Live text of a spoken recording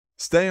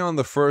Stay on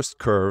the first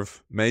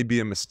curve may be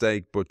a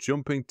mistake, but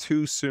jumping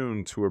too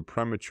soon to a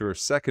premature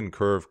second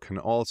curve can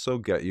also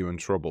get you in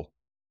trouble.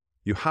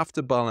 You have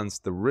to balance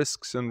the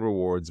risks and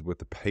rewards with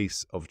the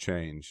pace of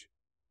change.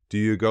 Do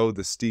you go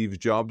the Steve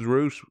Jobs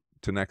route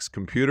to next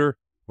computer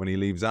when he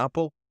leaves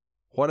Apple?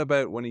 What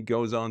about when he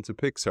goes on to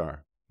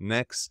Pixar?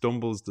 Next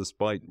stumbles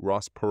despite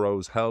Ross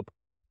Perot's help.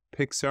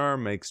 Pixar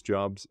makes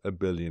Jobs a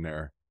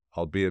billionaire,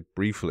 albeit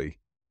briefly,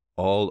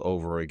 all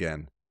over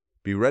again.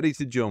 Be ready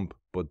to jump,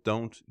 but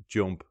don't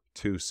jump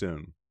too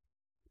soon.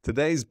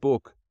 Today's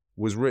book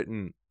was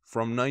written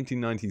from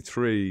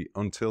 1993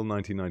 until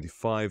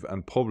 1995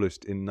 and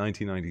published in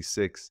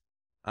 1996,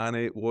 and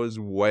it was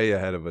way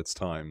ahead of its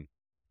time.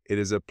 It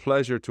is a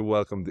pleasure to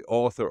welcome the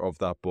author of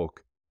that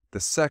book, The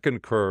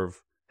Second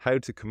Curve: How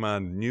to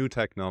Command New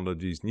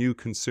Technologies, New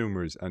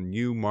Consumers, and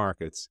New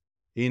Markets.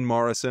 Ian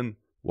Morrison,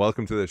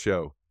 welcome to the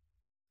show.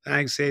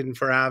 Thanks, Aidan,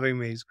 for having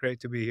me. It's great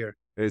to be here.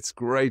 It's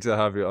great to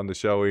have you on the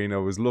show, Ian. I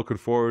was looking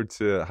forward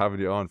to having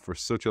you on for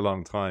such a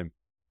long time.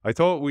 I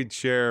thought we'd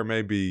share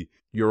maybe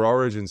your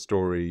origin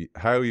story,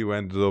 how you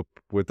ended up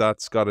with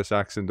that Scottish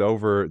accent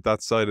over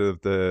that side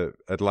of the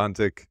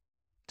Atlantic,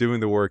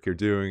 doing the work you're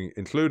doing,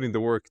 including the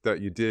work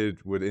that you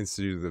did with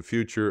Institute of the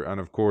Future, and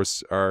of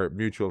course, our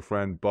mutual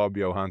friend, Bob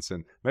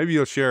Johansson. Maybe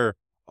you'll share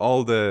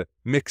all the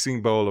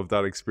mixing bowl of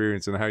that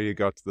experience and how you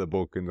got to the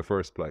book in the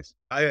first place.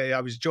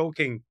 I was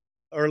joking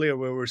earlier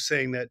where we were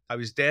saying that I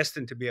was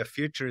destined to be a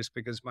futurist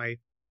because my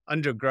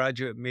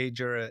undergraduate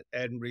major at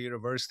Edinburgh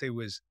University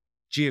was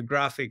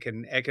geographic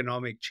and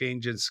economic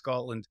change in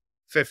Scotland,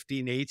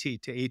 1580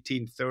 to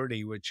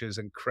 1830, which is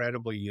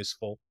incredibly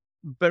useful,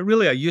 but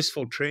really a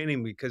useful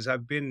training because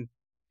I've been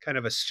kind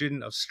of a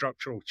student of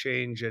structural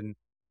change in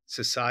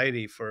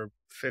society for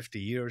 50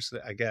 years,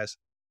 I guess.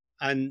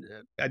 And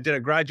I did a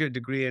graduate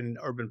degree in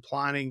urban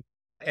planning,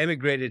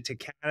 emigrated to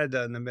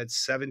Canada in the mid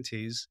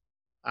 70s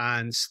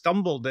and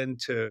stumbled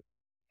into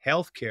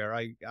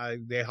healthcare.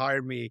 They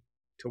hired me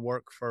to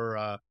work for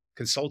a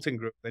consulting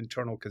group,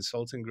 internal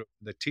consulting group,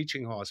 the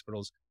teaching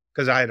hospitals,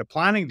 because I had a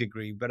planning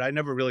degree, but I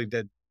never really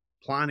did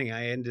planning.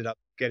 I ended up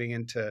getting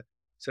into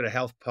sort of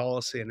health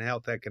policy and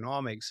health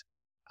economics,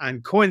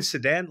 and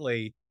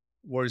coincidentally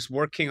was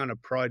working on a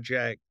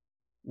project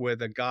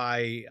with a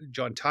guy,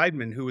 John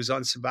Tideman, who was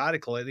on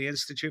sabbatical at the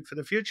Institute for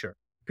the Future.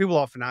 People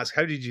often ask,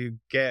 how did you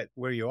get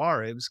where you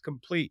are? It was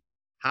complete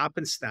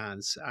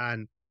happenstance.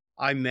 And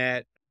I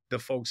met the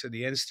folks at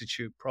the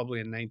Institute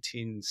probably in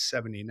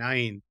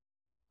 1979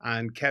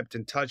 and kept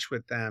in touch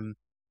with them.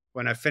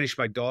 When I finished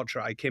my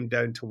doctorate, I came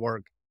down to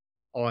work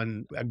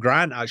on a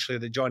grant actually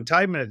that John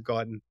Tideman had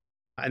gotten.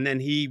 And then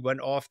he went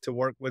off to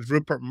work with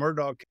Rupert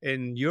Murdoch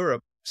in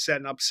Europe,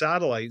 setting up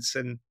satellites,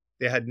 and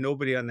they had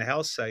nobody on the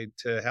health side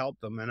to help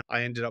them. And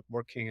I ended up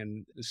working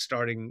and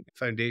starting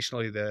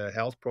foundationally the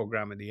health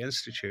program at the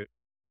Institute,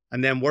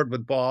 and then worked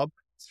with Bob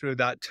through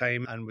that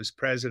time and was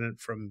president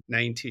from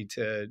 90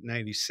 to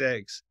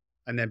 96.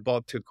 And then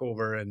Bob took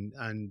over and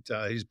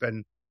he's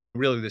been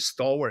really the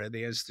stalwart at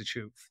the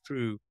Institute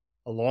through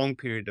a long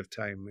period of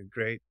time, a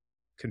great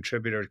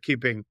contributor,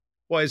 keeping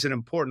what is an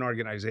important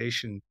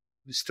organization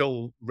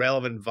still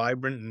relevant,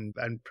 vibrant,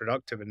 and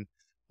productive. And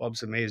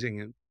Bob's amazing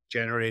at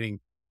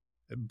generating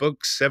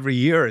books every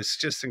year. It's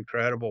just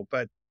incredible.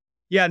 But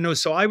yeah, no,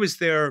 so I was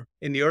there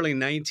in the early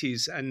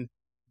 90s and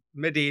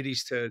mid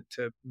 80s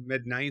to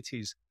mid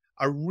 90s,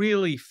 a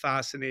really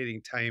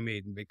fascinating time,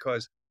 Aidan,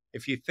 because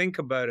if you think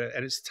about it,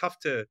 and it's tough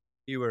to,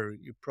 you're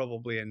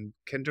probably in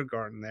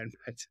kindergarten then,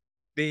 but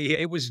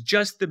it was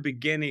just the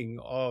beginning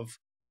of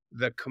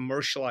the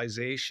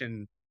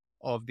commercialization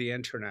of the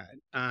internet.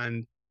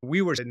 And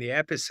we were in the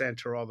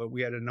epicenter of it.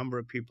 We had a number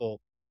of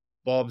people,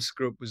 Bob's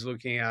group was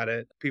looking at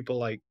it, people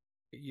like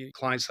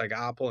clients like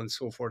Apple and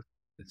so forth.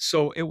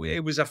 So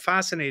it was a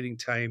fascinating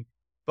time,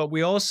 but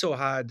we also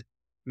had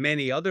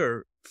many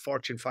other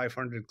Fortune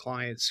 500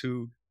 clients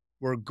who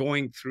were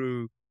going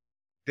through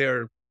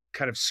their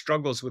kind of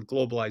struggles with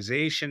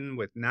globalization,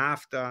 with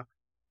NAFTA,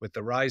 with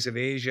the rise of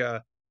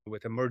Asia,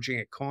 with emerging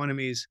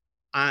economies,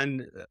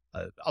 and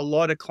a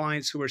lot of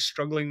clients who were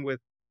struggling with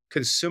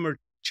consumer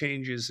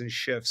changes and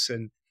shifts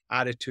in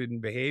attitude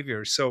and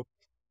behavior. So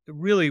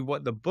really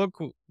what the book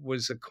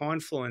was a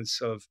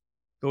confluence of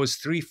those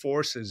three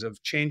forces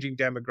of changing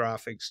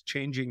demographics,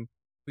 changing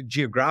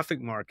geographic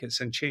markets,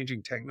 and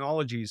changing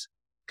technologies,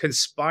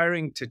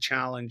 conspiring to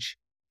challenge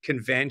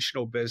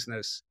conventional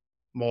business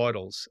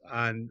models.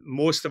 And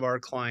most of our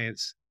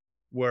clients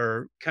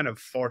were kind of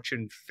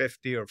Fortune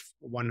 50 or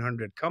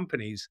 100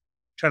 companies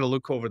trying to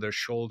look over their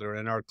shoulder.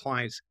 And our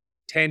clients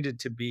tended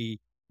to be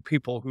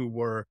people who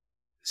were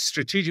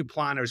strategic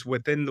planners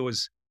within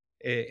those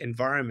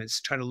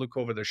environments trying to look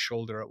over their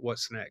shoulder at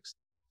what's next.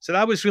 So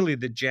that was really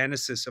the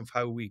genesis of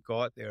how we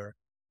got there.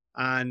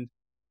 And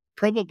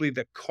probably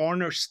the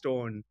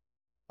cornerstone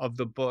of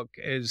the book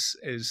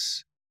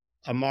is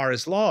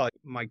Amara's Law.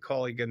 My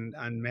colleague and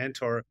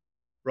mentor,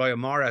 Roy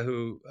Amara,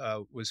 who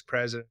was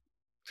president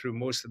through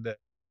most of the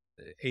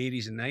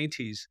 80s and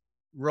 90s.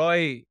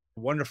 Roy,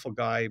 wonderful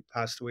guy,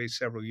 passed away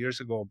several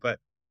years ago, but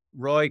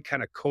Roy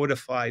kind of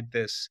codified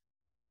this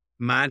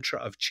mantra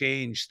of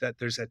change, that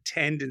there's a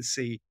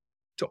tendency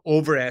to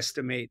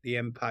overestimate the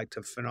impact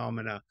of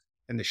phenomena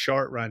in the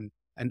short run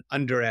and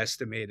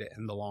underestimate it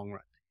in the long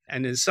run.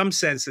 And in some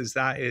senses,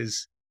 that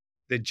is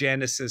the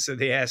genesis of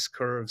the S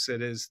curves.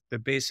 It is the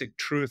basic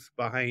truth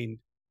behind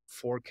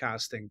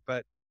forecasting.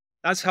 But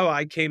that's how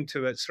I came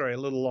to it. Sorry, a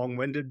little long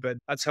winded, but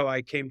that's how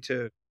I came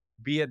to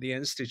be at the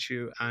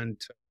Institute and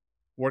to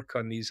work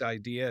on these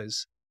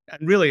ideas.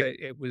 And really,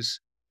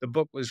 the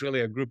book was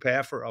really a group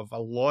effort of a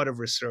lot of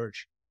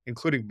research,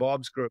 including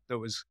Bob's group that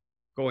was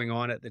going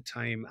on at the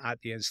time at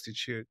the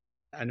Institute.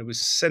 And it was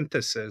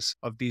synthesis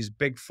of these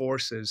big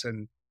forces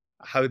and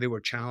how they were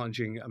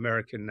challenging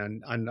American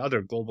and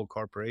other global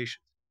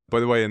corporations. By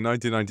the way, in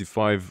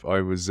 1995,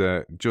 I was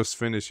just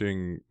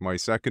finishing my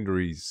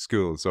secondary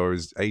school, so I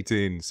was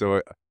 18.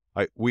 So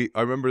I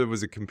remember there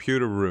was a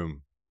computer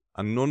room,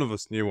 and none of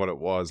us knew what it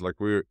was.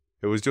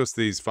 It was just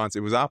these fancy.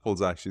 It was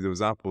apples actually. There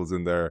was apples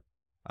in there,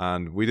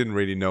 and we didn't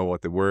really know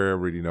what they were,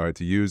 really know how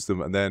to use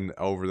them. And then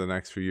over the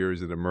next few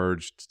years, it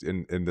emerged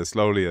in the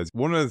slowly as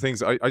one of the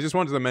things I just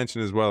wanted to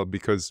mention as well,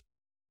 because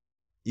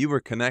you were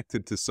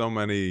connected to so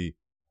many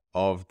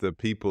of the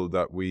people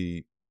that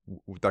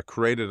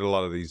created a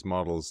lot of these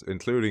models,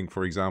 including,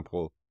 for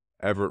example,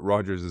 Everett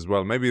Rogers as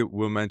well. Maybe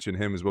we'll mention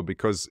him as well,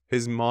 because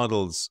his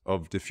models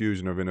of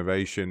diffusion of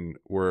innovation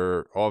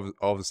were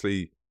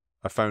obviously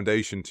a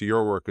foundation to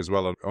your work as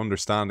well, of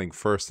understanding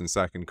first and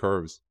second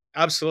curves.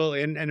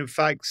 Absolutely. And in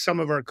fact, some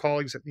of our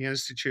colleagues at the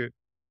Institute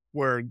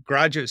were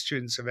graduate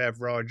students of Ev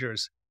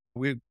Rogers.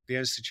 The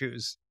Institute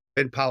is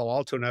in Palo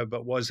Alto now,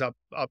 but was up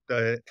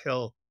the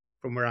hill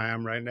from where I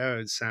am right now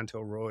at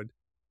Santo Road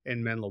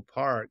in Menlo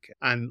Park,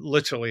 and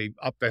literally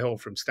up the hill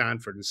from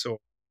Stanford. And so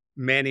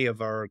many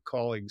of our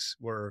colleagues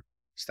were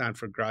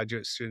Stanford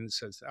graduate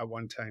students at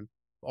one time,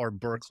 or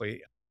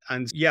Berkeley.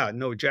 And yeah,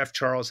 no, Jeff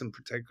Charles in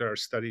particular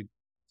studied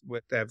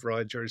with Ev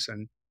Rogers.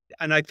 And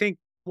I think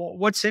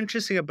what's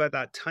interesting about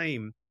that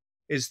time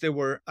is there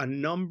were a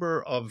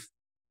number of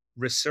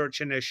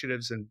research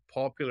initiatives and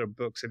popular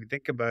books. If you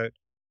think about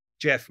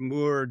Jeff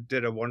Moore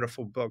did a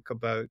wonderful book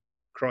about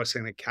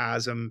crossing the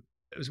chasm.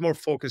 It was more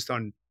focused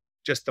on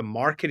just the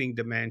marketing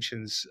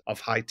dimensions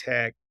of high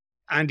tech.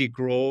 Andy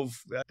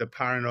Grove, the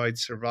Paranoid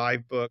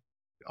Survive book,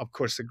 of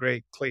course, the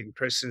great Clayton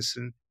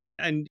Christensen.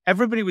 And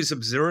everybody was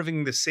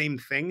observing the same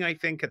thing, I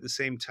think, at the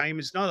same time.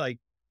 It's not like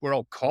we're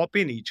all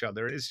copying each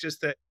other. It's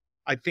just that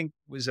I think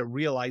was a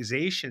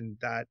realization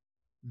that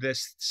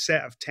this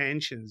set of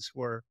tensions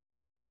were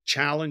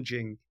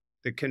challenging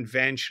the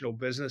conventional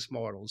business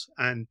models.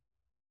 And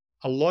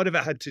a lot of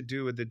it had to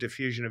do with the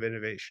diffusion of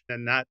innovation.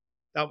 And that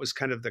was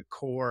kind of the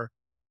core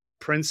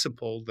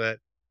principle that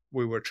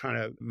we were trying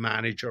to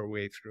manage our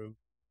way through.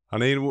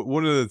 And Ian,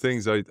 one of the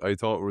things I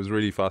thought was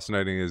really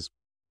fascinating is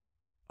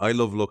I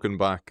love looking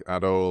back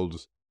at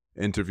old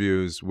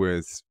interviews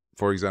with,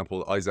 for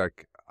example,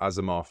 Isaac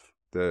Asimov,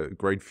 the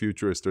great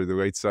futurist or the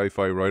great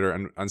sci-fi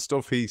writer, and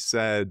stuff he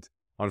said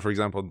on, for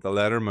example, the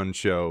Letterman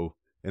show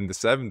in the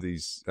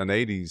 70s and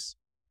 80s,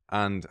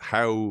 and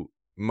how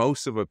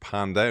most of it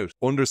panned out.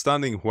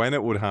 Understanding when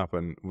it would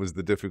happen was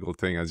the difficult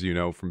thing, as you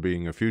know, from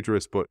being a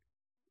futurist, but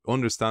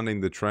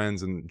understanding the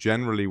trends and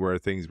generally where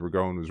things were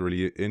going was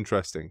really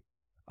interesting.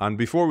 And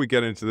before we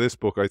get into this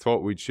book, I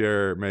thought we'd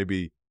share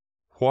maybe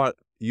what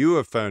you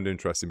have found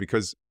interesting,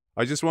 because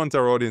I just want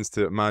our audience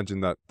to imagine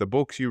that the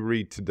books you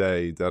read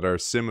today that are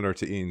similar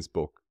to Ian's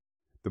book,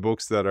 the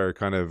books that are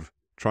kind of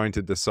trying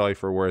to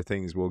decipher where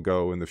things will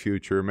go in the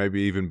future,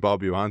 maybe even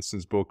Bob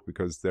Johansson's book,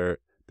 because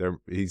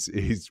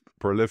he's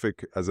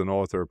prolific as an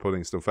author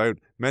putting stuff out.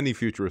 Many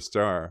futurists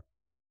are.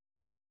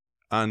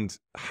 And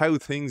how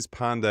things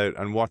panned out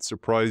and what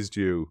surprised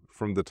you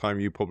from the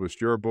time you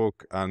published your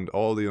book and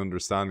all the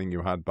understanding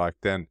you had back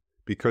then.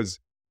 Because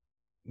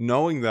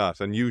knowing that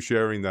and you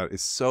sharing that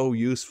is so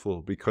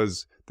useful,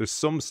 because there's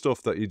some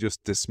stuff that you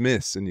just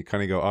dismiss and you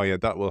kind of go, oh yeah,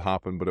 that will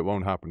happen, but it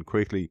won't happen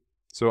quickly.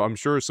 So I'm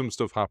sure some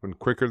stuff happened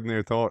quicker than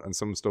you thought, and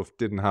some stuff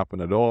didn't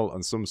happen at all,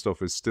 and some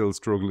stuff is still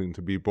struggling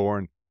to be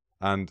born.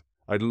 And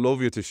I'd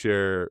love you to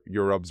share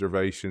your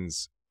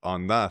observations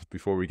on that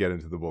before we get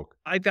into the book.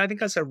 I think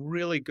that's a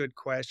really good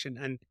question.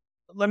 And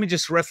let me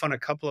just riff on a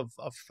couple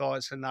of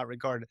thoughts in that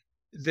regard.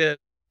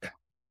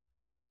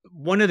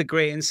 One of the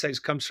great insights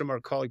comes from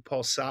our colleague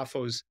Paul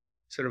Sappho's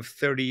sort of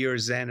 30-year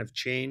Zen of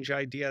change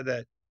idea,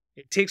 that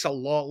it takes a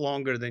lot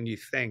longer than you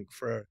think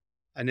for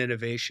an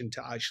innovation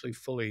to actually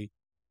fully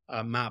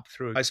map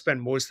through. I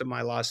spent most of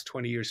my last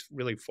 20 years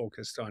really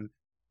focused on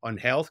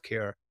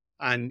healthcare.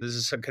 And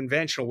there's a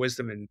conventional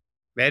wisdom in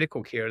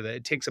medical care that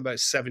it takes about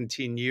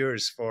 17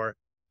 years for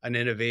an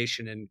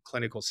innovation in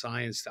clinical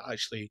science to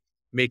actually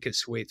make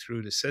its way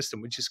through the system,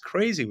 which is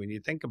crazy when you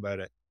think about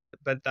it.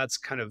 But that's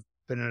kind of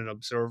been an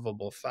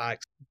observable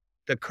fact.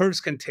 The curves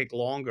can take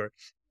longer.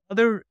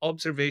 Other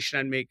observation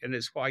I'd make, and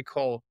it's what I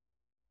call,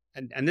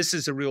 and this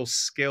is a real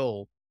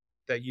skill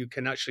that you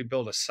can actually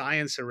build a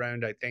science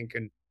around, I think,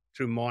 and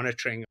through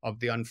monitoring of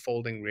the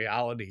unfolding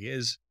reality,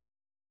 is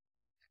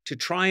to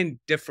try and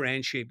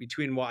differentiate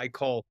between what I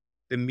call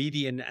the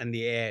median and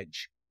the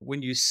edge.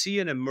 when you see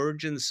an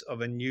emergence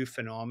of a new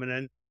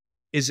phenomenon,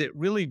 is it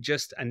really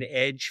just an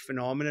edge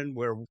phenomenon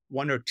where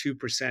 1 or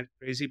 2%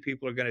 crazy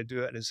people are going to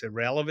do it and it's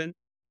irrelevant?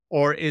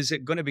 Or is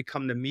it going to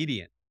become the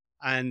median?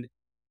 And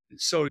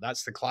so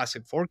that's the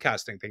classic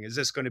forecasting thing. Is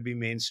this going to be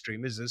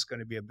mainstream? Is this going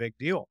to be a big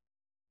deal?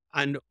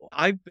 And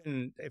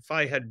if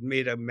I had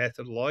made a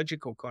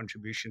methodological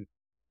contribution,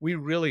 we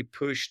really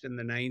pushed in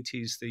the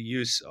 90s the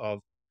use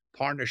of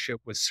partnership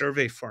with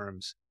survey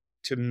firms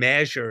to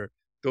measure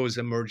those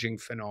emerging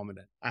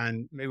phenomena.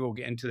 And maybe we'll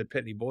get into the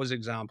Pitney Bowes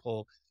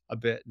example a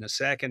bit in a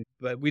second.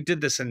 But we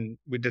did this in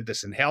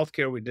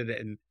healthcare. We did it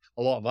in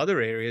a lot of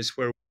other areas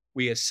where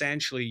we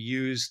essentially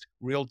used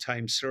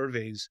real-time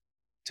surveys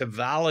to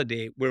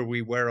validate where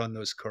we were on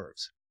those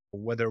curves,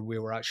 whether we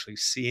were actually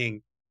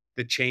seeing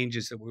the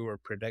changes that we were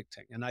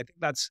predicting. And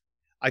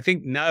I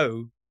think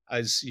now,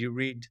 as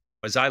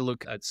I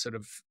look at sort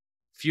of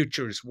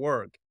futures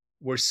work,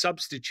 we're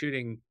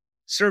substituting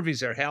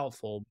surveys are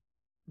helpful.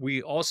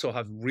 We also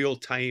have real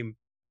time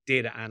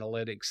data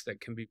analytics that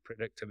can be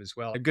predictive as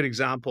well. A good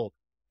example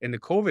in the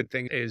COVID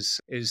thing is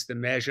the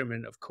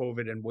measurement of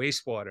COVID in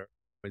wastewater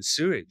and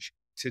sewage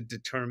to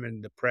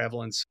determine the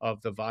prevalence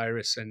of the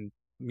virus in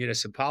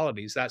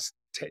municipalities.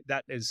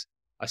 That is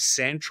a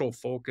central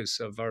focus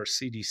of our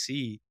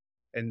CDC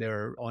in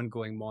their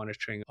ongoing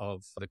monitoring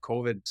of the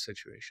COVID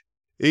situation.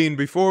 Ian,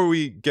 before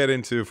we get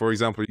into, for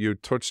example, you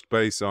touched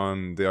base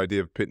on the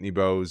idea of Pitney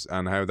Bowes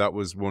and how that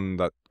was one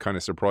that kind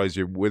of surprised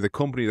you with a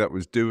company that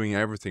was doing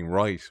everything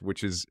right,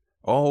 which is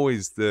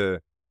always I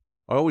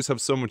always have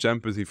so much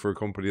empathy for a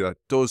company that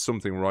does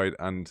something right,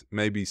 and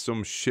maybe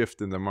some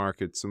shift in the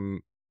market,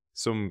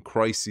 some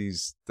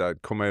crises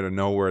that come out of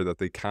nowhere that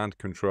they can't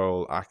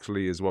control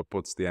actually is what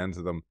puts the end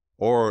to them.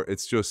 Or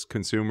it's just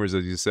consumers,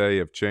 as you say,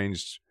 have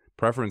changed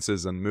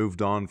preferences and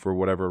moved on for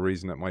whatever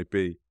reason it might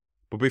be.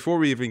 But before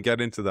we even get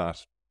into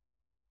that,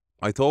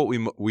 I thought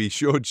we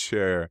should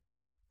share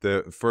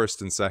the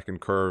first and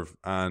second curve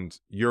and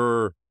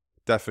your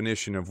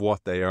definition of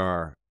what they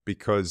are,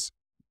 because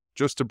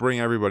just to bring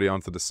everybody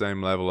onto the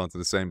same level, onto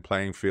the same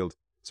playing field.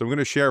 So I'm going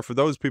to share, for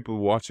those people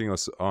watching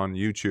us on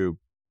YouTube,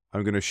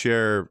 I'm going to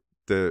share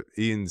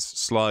Ian's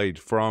slide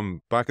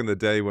from back in the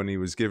day when he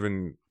was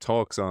giving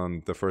talks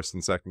on the first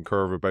and second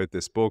curve about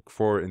this book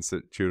for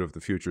Institute of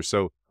the Future.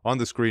 So on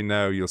the screen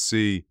now, you'll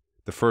see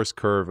the first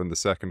curve and the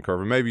second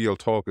curve, and maybe you'll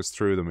talk us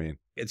through them, Ian.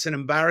 It's an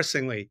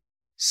embarrassingly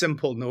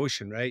simple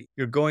notion, right?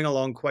 You're going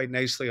along quite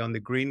nicely on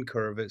the green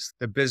curve. It's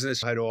the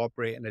business, how to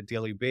operate on a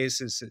daily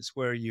basis. It's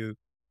where you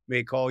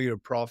make all your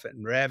profit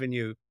and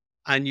revenue.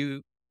 And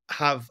you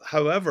have,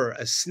 however,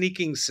 a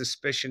sneaking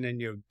suspicion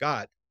in your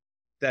gut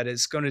that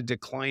it's going to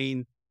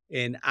decline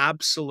in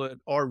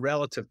absolute or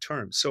relative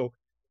terms. So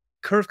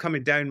curve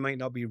coming down might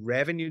not be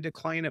revenue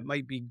decline. It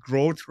might be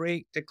growth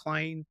rate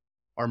decline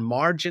or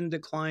margin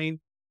decline,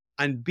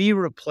 and be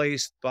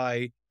replaced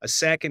by a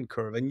second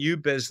curve, a new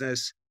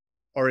business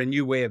or a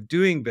new way of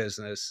doing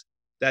business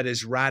that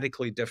is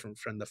radically different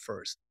from the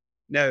first.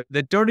 Now,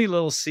 the dirty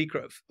little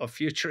secret of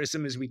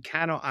futurism is we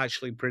cannot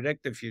actually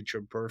predict the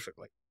future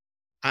perfectly.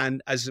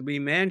 And as we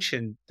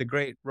mentioned, the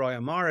great Roy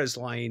Amara's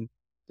line,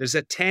 there's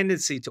a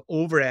tendency to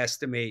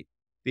overestimate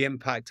the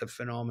impact of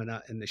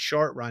phenomena in the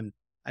short run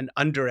and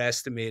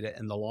underestimate it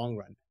in the long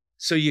run.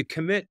 So you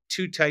commit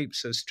two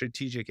types of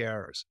strategic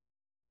errors.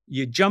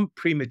 You jump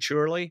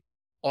prematurely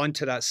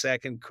onto that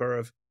second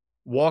curve,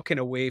 walking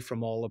away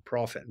from all the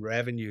profit and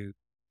revenue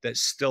that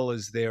still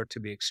is there to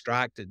be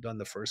extracted on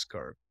the first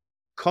curve.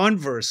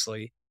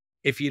 Conversely,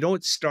 if you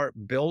don't start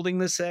building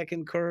the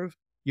second curve,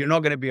 you're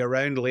not going to be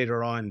around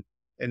later on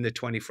in the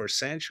 21st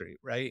century,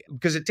 right?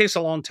 Because it takes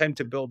a long time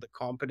to build the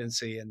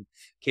competency and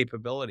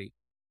capability.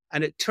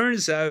 And it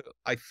turns out,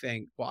 I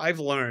think, what I've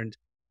learned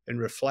in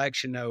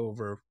reflection now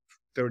over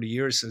 30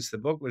 years since the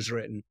book was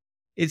written,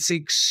 it's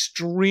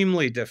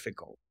extremely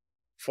difficult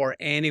for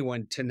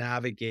anyone to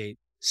navigate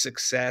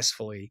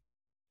successfully.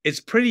 It's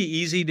pretty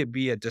easy to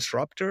be a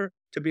disruptor,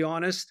 to be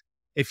honest,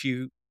 if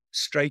you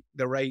strike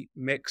the right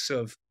mix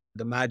of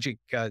the magic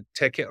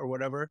ticket or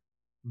whatever.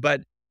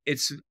 But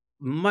it's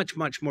much,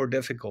 much more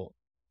difficult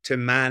to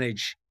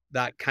manage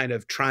that kind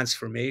of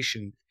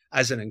transformation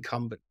as an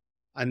incumbent.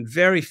 And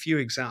very few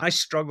examples. I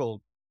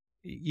struggled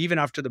even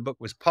after the book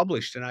was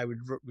published, and I would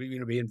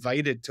be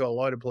invited to a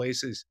lot of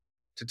places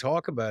to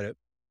talk about it.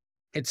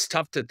 It's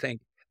tough to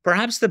think.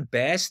 Perhaps the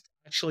best,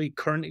 actually,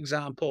 current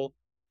example,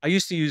 I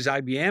used to use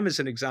IBM as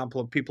an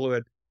example of people who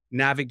had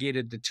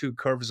navigated the two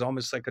curves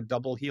almost like a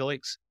double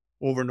helix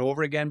over and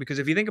over again. Because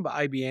if you think about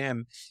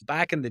IBM,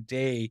 back in the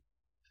day,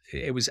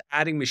 it was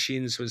adding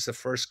machines was the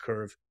first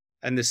curve,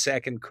 and the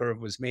second curve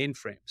was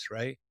mainframes,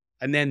 right?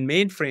 And then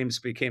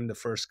mainframes became the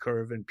first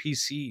curve, and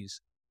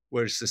PCs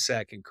was the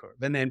second curve.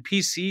 And then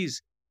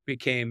PCs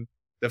became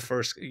the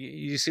first.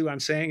 You see what I'm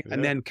saying? Yeah.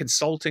 And then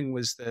consulting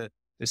was the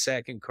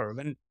second curve.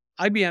 And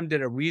IBM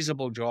did a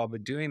reasonable job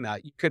of doing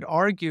that. You could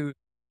argue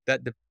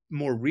that the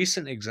more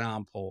recent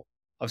example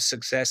of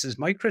success is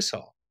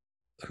Microsoft,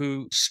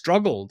 who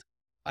struggled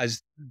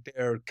as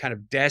their kind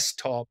of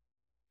desktop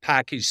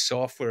packaged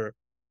software,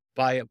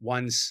 buy it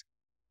once,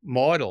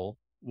 model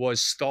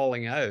was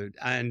stalling out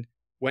and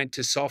went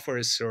to software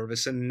as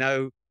service, and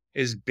now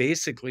is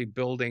basically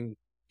building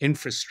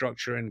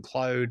infrastructure in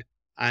cloud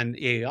and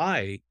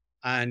AI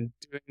and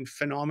doing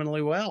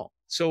phenomenally well.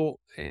 So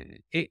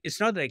it's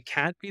not that it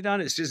can't be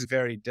done, it's just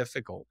very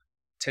difficult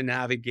to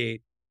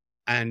navigate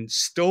and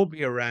still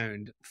be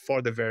around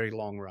for the very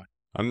long run.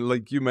 And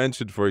like you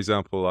mentioned, for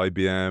example,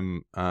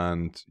 IBM,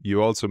 and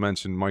you also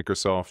mentioned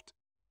Microsoft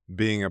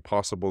being a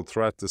possible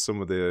threat to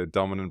some of the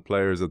dominant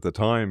players at the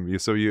time.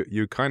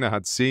 You kind of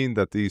had seen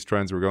that these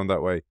trends were going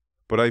that way.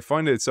 But I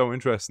find it so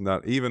interesting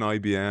that even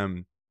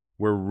IBM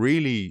were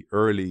really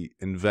early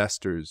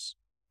investors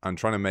and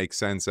trying to make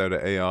sense out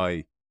of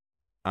AI.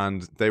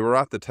 And they were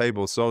at the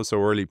table so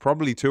early,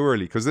 probably too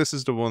early, because this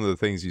is the one of the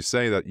things you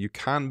say, that you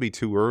can be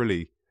too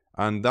early.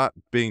 And that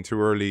being too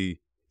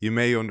early, you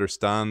may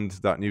understand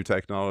that new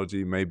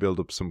technology, may build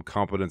up some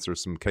competence or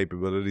some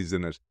capabilities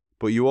in it,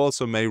 but you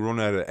also may run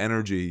out of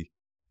energy,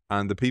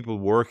 and the people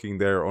working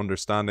there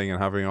understanding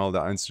and having all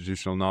that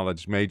institutional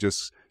knowledge may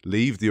just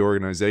leave the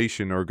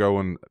organization or go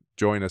and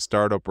join a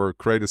startup or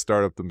create a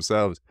startup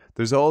themselves.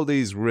 There's all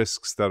these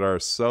risks that are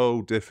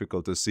so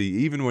difficult to see,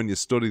 even when you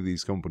study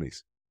these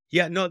companies.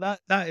 Yeah, no,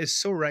 that is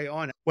so right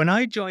on. When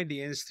I joined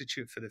the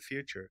Institute for the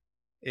Future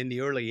in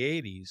the early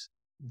 80s,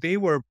 they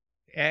were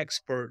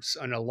experts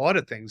on a lot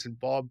of things, and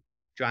Bob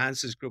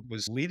Johansson's group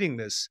was leading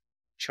this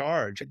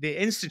charge.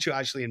 The Institute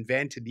actually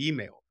invented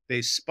email.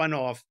 They spun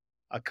off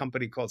a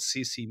company called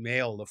CC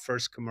Mail, the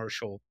first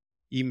commercial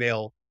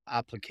email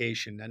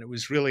application. And it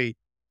was really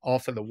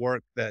off of the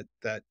work that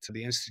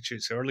the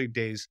Institute's early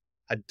days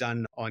had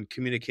done on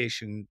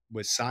communication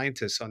with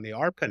scientists on the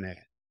ARPANET.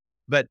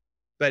 But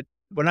but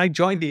when I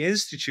joined the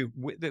Institute,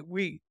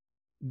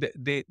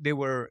 they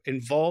were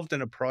involved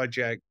in a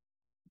project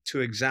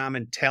to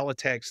examine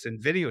teletext and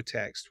video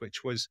text,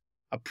 which was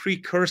a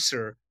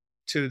precursor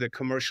to the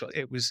commercial.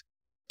 It was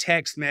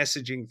text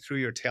messaging through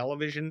your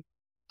television,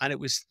 and it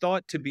was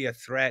thought to be a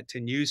threat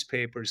to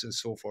newspapers and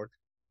so forth.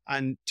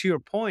 And to your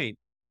point,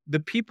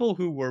 the people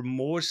who were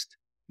most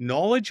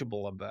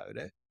knowledgeable about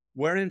it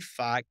were, in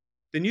fact,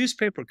 the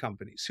newspaper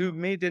companies who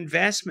made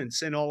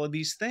investments in all of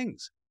these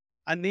things.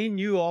 And they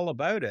knew all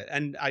about it.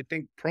 And I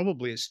think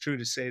probably it's true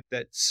to say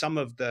that some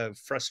of the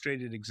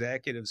frustrated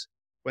executives,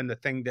 when the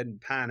thing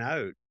didn't pan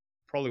out,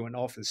 probably went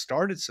off and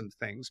started some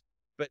things.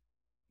 But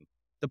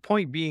the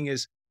point being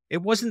is,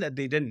 it wasn't that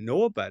they didn't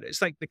know about it.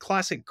 It's like the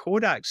classic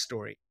Kodak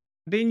story.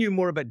 They knew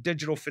more about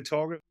digital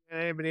photography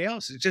than anybody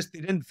else. It's just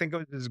they didn't think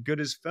of it as good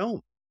as film.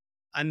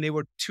 And they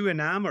were too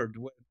enamored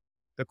with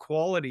the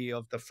quality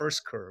of the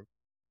first curve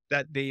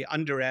that they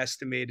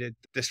underestimated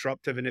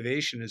disruptive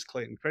innovation, as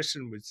Clayton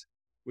Christian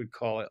would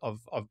call it, of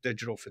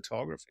digital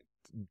photography.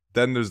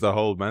 Then there's the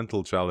whole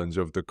mental challenge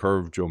of the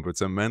curve jump.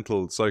 It's a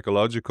mental,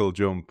 psychological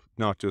jump,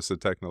 not just a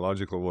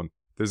technological one.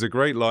 There's a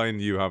great line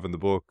you have in the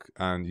book,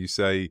 and you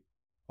say,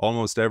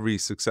 almost every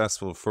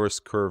successful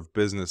first curve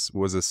business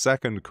was a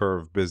second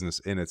curve business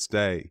in its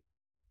day.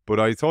 But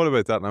I thought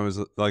about that and I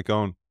was like,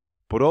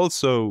 but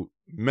also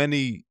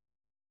many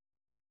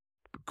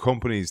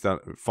companies that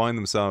find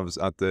themselves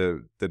at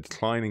the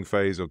declining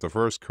phase of the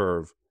first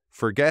curve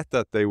forget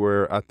that they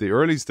were at the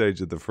early stage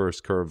of the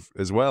first curve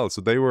as well.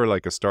 So they were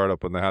like a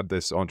startup and they had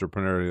this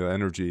entrepreneurial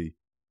energy.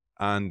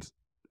 And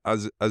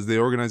as the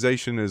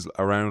organization is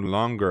around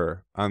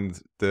longer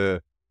and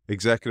the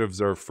executives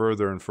are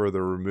further and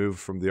further removed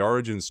from the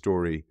origin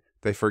story,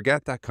 they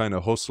forget that kind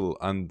of hustle,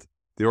 and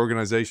the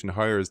organization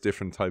hires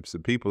different types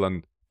of people.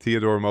 And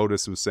Theodore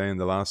Modis was saying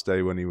the last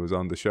day when he was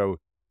on the show,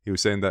 he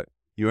was saying that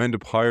you end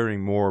up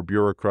hiring more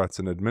bureaucrats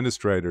and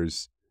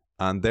administrators,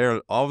 and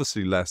they're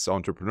obviously less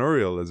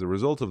entrepreneurial as a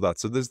result of that.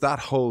 So there's that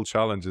whole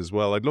challenge as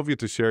well. I'd love you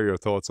to share your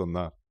thoughts on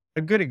that.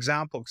 A good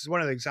example, because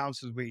one of the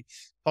examples we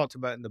talked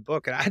about in the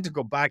book, and I had to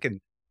go back and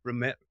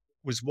remember,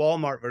 was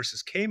Walmart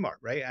versus Kmart,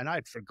 right? And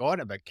I'd forgotten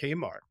about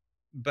Kmart.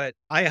 But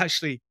I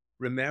actually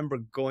remember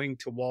going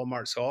to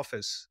Walmart's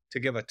office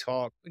to give a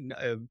talk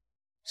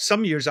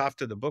some years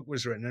after the book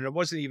was written. And it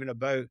wasn't even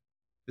about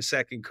the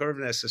second curve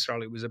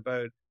necessarily. It was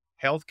about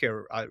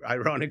healthcare,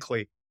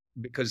 ironically,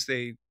 because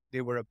they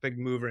were a big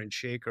mover and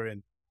shaker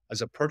and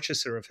as a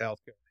purchaser of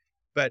healthcare.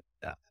 But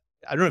I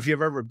don't know if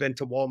you've ever been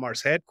to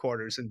Walmart's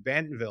headquarters in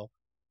Bentonville,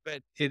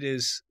 but it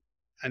is,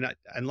 and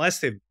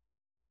unless they've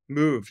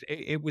moved,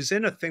 it was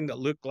in a thing that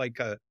looked like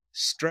a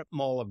strip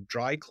mall of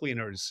dry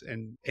cleaners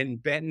in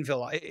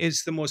Bentonville.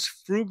 It's the most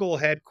frugal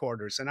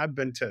headquarters. And I've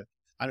been to,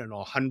 I don't know,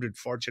 100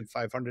 Fortune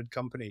 500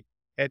 company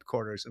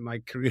headquarters in my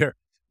career,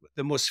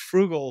 the most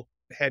frugal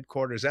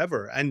headquarters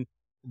ever. And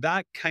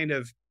that kind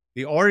of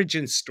the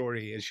origin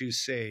story, as you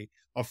say,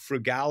 of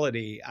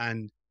frugality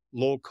and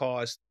low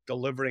cost,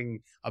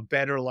 delivering a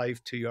better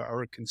life to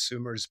our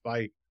consumers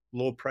by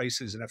low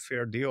prices and a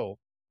fair deal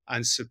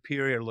and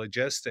superior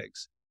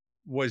logistics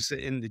was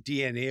in the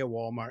DNA of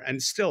Walmart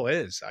and still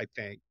is, I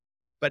think.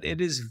 But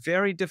it is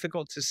very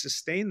difficult to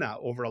sustain that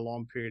over a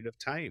long period of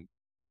time,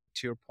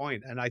 to your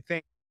point. And I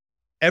think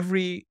I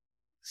think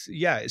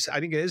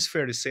it is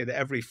fair to say that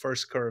every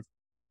first curve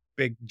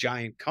big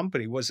giant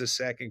company was a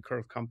second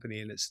curve company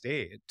in its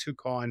day. It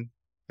took on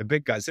the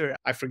big guys. There,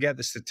 I forget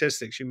the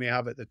statistics. You may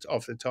have it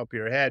off the top of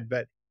your head,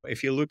 but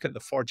if you look at the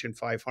Fortune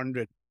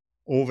 500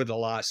 over the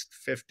last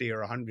 50 or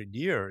 100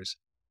 years,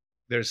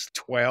 there's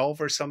 12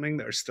 or something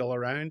that are still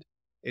around.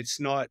 It's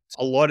not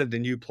a lot of the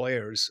new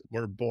players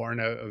were born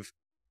out of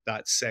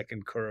that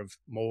second curve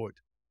mode.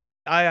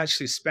 I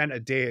actually spent a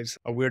day, it's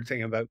a weird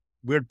thing about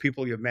weird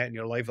people you've met in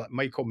your life, like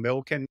Michael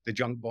Milken, the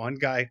junk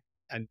bond guy,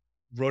 and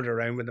rode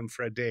around with him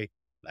for a day.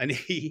 And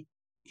he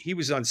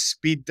was on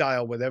speed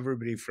dial with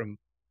everybody from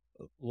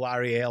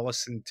Larry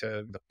Ellison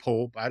to the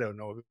Pope. I don't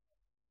know.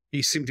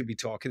 He seemed to be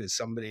talking to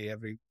somebody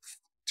every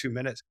 2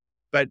 minutes.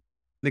 But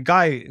the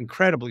guy,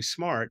 incredibly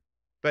smart,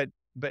 but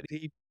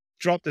he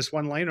dropped this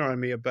one liner on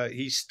me about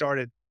he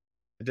started,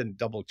 I didn't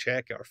double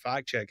check it or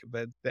fact check it,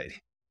 but that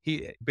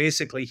he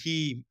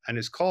and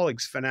his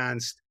colleagues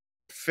financed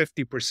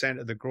 50%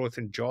 of the growth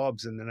in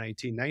jobs in the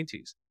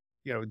 1990s.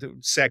 You know, the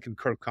second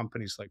curve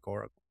companies like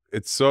Oracle.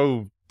 It's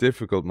so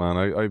difficult, man.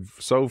 I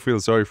so feel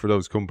sorry for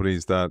those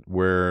companies that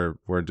were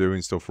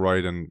doing stuff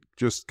right and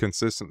just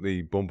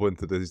consistently bump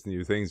into these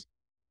new things.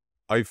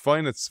 I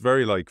find it's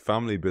very like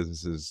family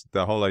businesses.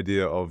 The whole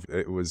idea of,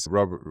 it was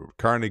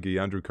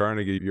Andrew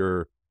Carnegie,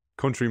 your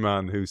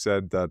countryman, who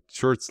said that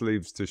shirt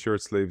sleeves to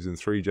shirt sleeves in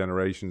 3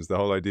 generations. The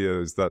whole idea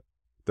is that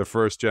the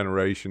first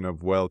generation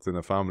of wealth in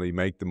a family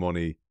make the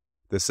money.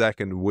 The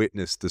second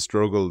witness the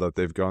struggle that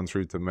they've gone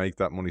through to make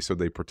that money, so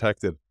they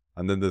protect it.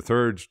 And then the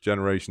third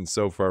generation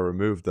so far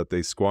removed that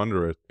they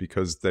squander it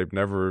because they've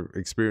never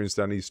experienced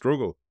any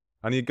struggle.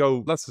 And you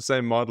go, that's the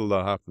same model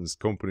that happens to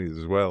companies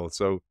as well.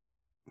 So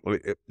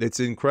it's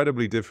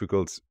incredibly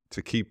difficult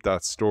to keep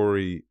that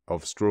story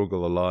of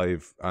struggle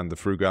alive, and the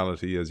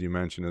frugality, as you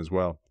mentioned as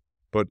well.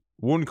 But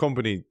one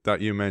company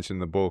that you mentioned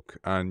in the book,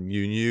 and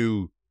you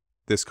knew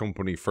this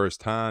company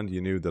firsthand,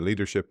 you knew the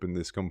leadership in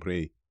this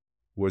company,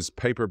 was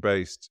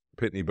paper-based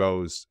Pitney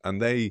Bowes.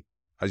 And they,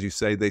 as you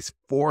say, they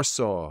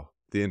foresaw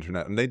the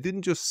internet, and they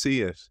didn't just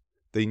see it,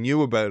 they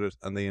knew about it,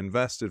 and they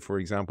invested, for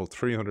example,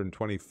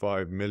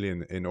 325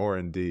 million in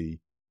R&D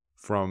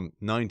from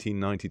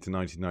 1990 to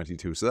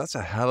 1992. So that's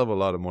a hell of a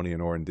lot of money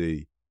in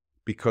R&D,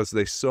 because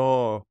they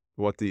saw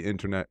what the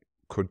internet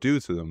could do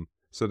to them.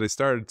 So they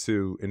started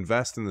to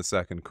invest in the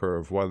second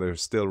curve while they're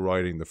still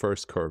riding the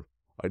first curve.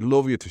 I'd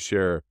love you to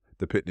share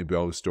the Pitney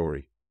Bowes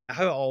story.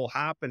 How it all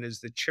happened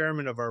is the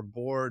chairman of our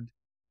board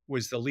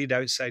was the lead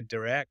outside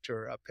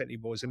director at Pitney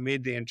Bowes and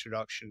made the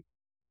introduction.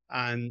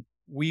 And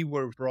we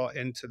were brought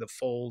into the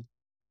fold.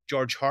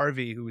 George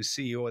Harvey, who was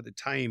CEO at the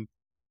time,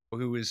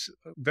 who was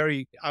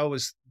I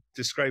always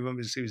describe him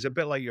as, he was a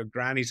bit like your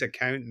granny's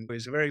accountant. He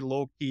was a very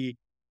low-key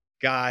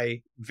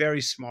guy,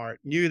 very smart,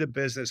 knew the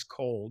business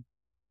cold.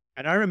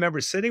 And I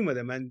remember sitting with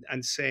him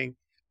and saying,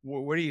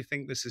 where do you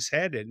think this is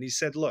headed? And he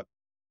said, look,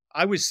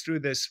 I was through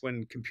this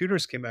when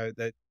computers came out,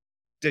 that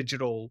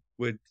digital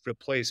would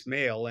replace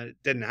mail, and it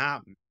didn't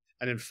happen.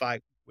 And in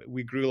fact,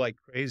 we grew like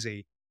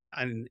crazy.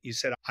 And he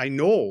said, I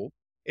know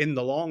in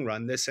the long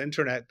run, this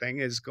internet thing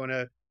is going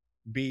to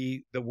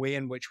be the way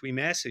in which we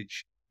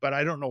message, but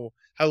I don't know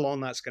how long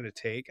that's going to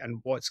take and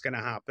what's going to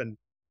happen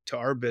to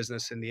our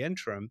business in the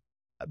interim,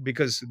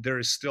 because there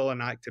is still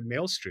an active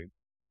mail stream.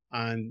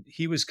 And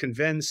he was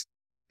convinced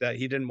that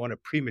he didn't want to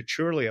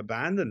prematurely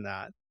abandon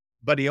that,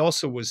 but he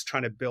also was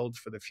trying to build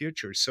for the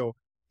future. So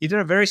he did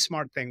a very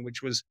smart thing,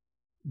 which was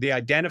they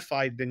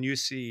identified the new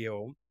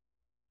CEO,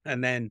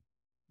 and then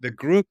the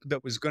group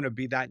that was going to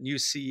be that new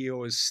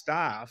CEO's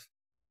staff,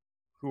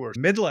 who were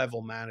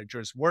mid-level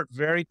managers, worked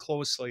very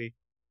closely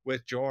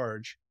with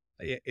George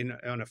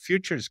on a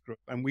futures group.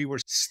 And we were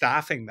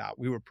staffing that.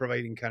 We were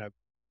providing kind of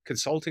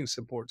consulting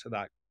support to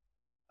that.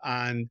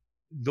 And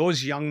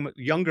those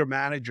younger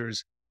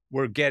managers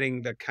were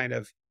getting the kind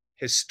of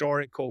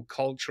historical,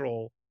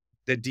 cultural,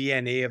 the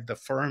DNA of the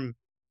firm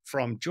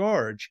from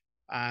George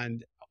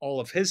and all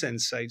of his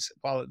insights,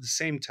 while at the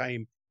same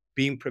time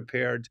being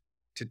prepared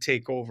to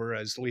take over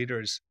as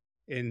leaders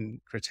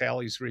in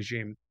Critelli's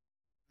regime.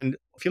 And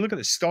if you look at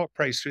the stock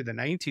price through the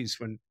 90s,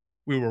 when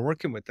we were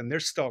working with them,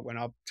 their stock went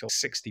up to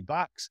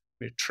 $60.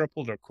 It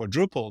tripled or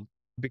quadrupled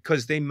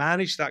because they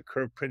managed that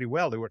curve pretty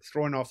well. They were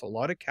throwing off a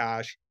lot of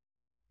cash.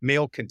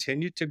 Mail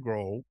continued to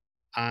grow,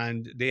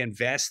 and they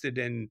invested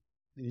in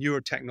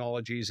newer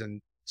technologies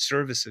and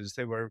services.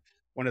 They were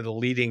one of the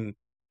leading,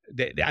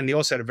 and they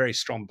also had a very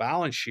strong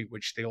balance sheet,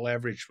 which they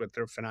leveraged with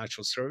their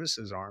financial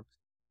services arm.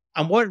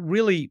 And what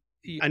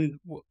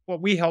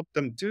we helped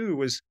them do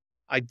was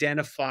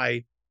identify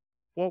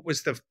what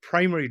was the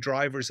primary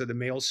drivers of the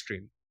mail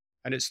stream.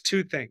 And it's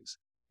 2 things.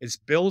 It's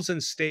bills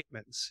and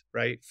statements,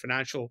 right?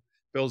 Financial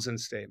bills and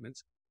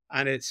statements,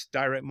 and it's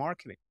direct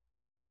marketing.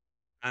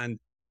 And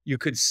you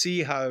could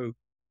see how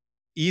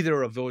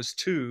either of those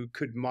 2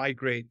 could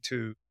migrate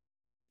to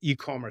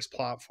e-commerce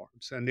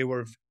platforms. And they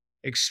were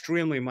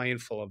extremely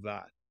mindful of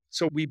that.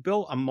 So we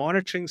built a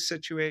monitoring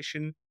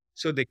situation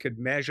so they could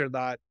measure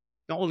that,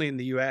 not only in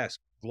the US,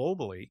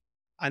 globally.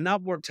 And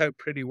that worked out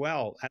pretty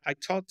well. I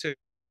talked to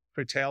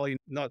Critelli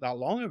not that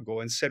long ago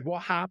and said,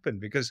 what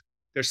happened? Because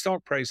Their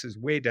stock price is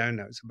way down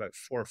now. It's about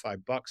 $4 or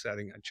 $5, I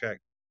think I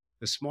checked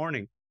this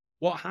morning.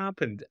 What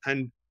happened?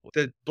 And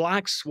the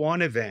black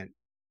swan event,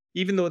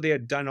 even though they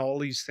had done all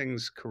these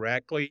things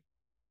correctly,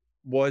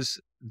 was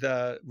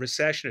the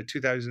recession of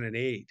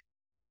 2008,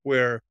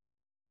 where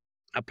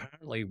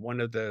apparently one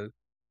of the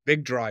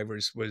big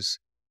drivers was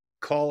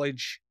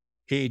college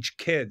age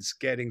kids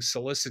getting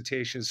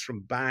solicitations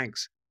from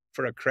banks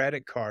for a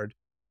credit card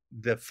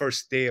the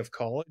first day of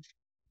college.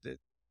 The,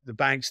 the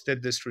banks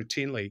did this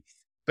routinely,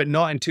 but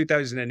not in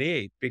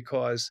 2008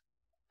 because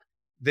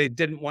they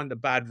didn't want the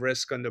bad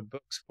risk on their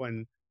books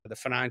when the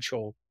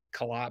financial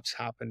collapse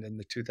happened in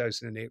the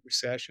 2008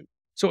 recession.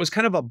 So it was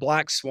kind of a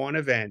black swan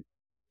event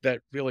that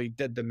really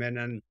did them in,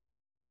 and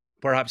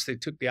perhaps they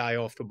took the eye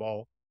off the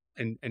ball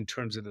in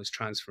terms of those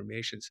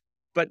transformations.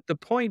 But the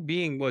point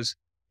being was,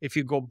 if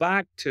you go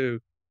back to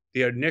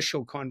the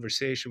initial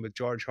conversation with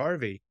George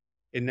Harvey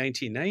in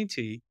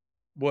 1990,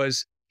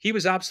 was he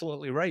was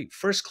absolutely right.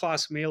 First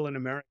class mail in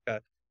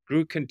America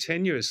grew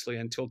continuously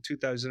until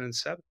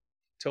 2007,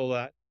 till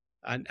that.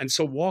 And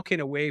so walking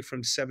away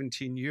from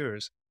 17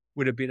 years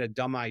would have been a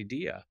dumb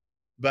idea.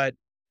 But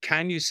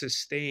can you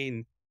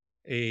sustain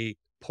a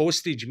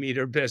postage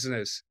meter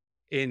business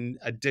in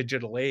a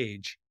digital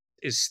age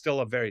is still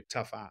a very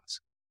tough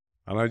ask.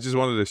 And I just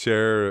wanted to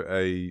share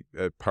a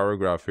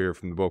paragraph here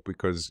from the book,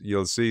 because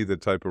you'll see the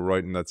type of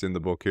writing that's in the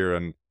book here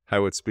and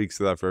how it speaks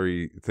to that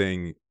very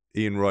thing.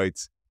 Ian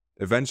writes,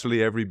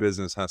 eventually every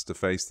business has to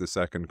face the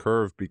second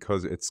curve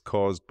because it's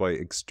caused by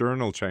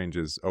external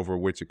changes over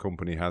which a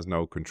company has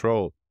no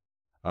control.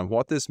 And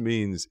what this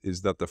means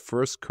is that the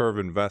first curve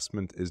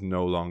investment is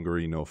no longer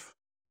enough,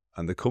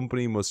 and the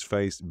company must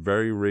face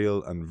very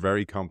real and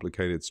very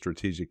complicated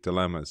strategic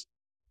dilemmas.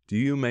 Do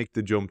you make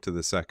the jump to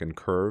the second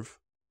curve?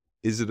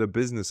 Is it a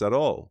business at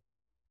all?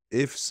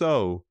 If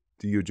so,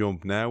 do you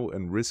jump now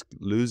and risk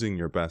losing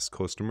your best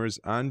customers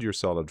and your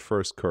solid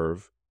first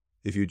curve?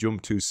 If you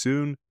jump too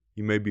soon,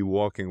 you may be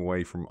walking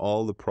away from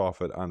all the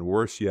profit, and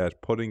worse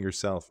yet, putting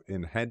yourself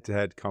in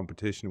head-to-head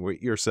competition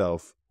with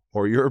yourself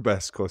or your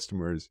best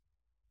customers.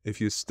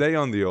 If you stay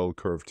on the old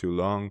curve too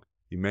long,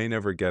 you may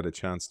never get a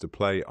chance to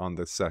play on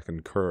the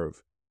second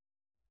curve.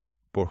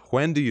 But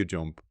when do you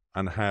jump,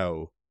 and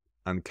how?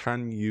 And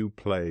can you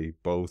play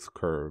both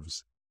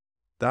curves?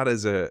 That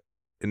is an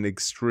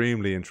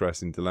extremely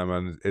interesting dilemma,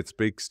 and it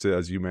speaks to,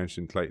 as you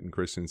mentioned, Clayton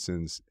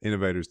Christensen's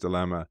Innovator's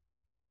Dilemma.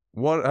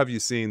 What have you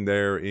seen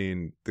there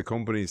in the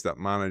companies that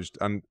managed,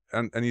 and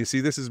you see,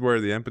 this is where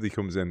the empathy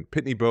comes in.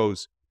 Pitney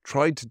Bowes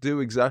tried to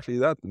do exactly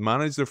that,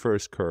 manage the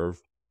first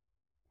curve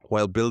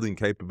while building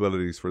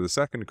capabilities for the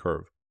second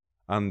curve.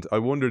 And I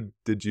wondered,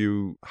 did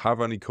you have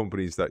any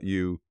companies that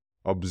you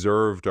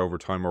observed over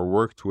time or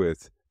worked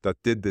with that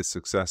did this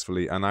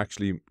successfully and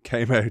actually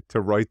came out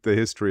to write the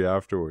history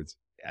afterwards?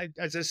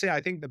 As I say,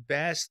 I think the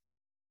best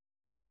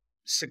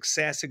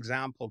success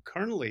example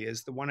currently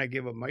is the one I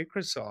gave of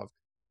Microsoft,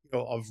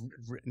 of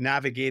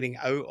navigating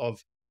out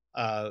of,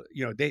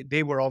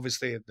 they were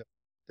obviously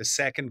the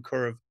second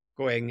curve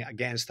going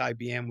against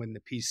IBM in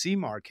the PC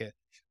market.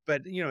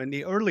 But, in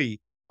the early,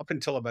 up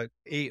until about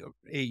eight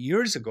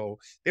years ago,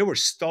 they were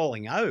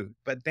stalling out.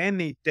 But then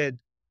they did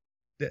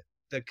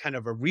the kind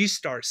of a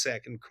restart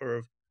second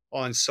curve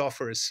on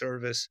software as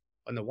service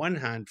on the one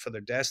hand for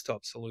their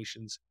desktop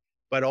solutions,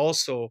 but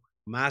also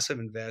massive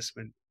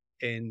investment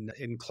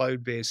in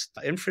cloud-based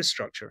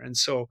infrastructure.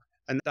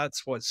 And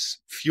that's what's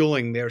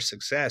fueling their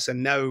success.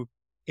 And now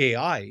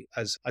AI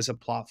as a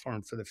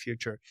platform for the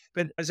future.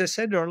 But as I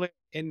said earlier,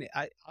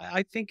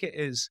 I think it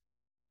is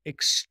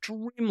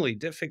extremely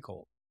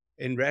difficult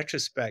in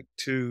retrospect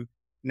to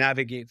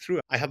navigate through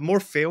it. I have more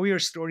failure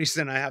stories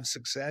than I have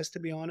success, to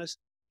be honest,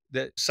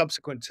 that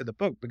subsequent to the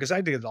book, because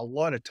I did a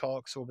lot of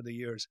talks over the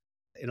years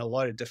in a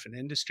lot of different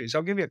industries.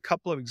 I'll give you a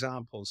couple of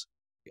examples,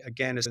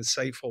 again, as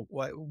insightful.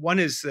 One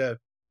is the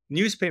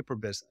newspaper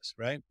business,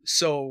 right?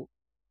 So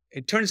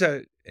it turns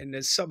out, and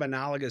it's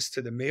sub-analogous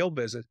to the mail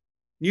business,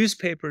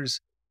 newspapers,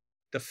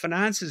 the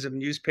finances of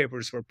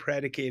newspapers were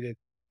predicated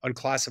on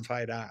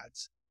classified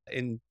ads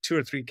in 2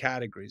 or 3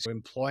 categories: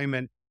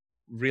 employment,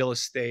 real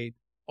estate,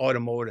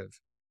 automotive.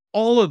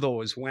 All of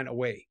those went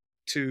away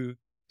to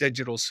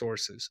digital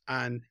sources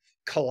and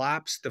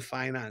collapsed the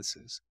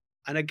finances.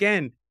 And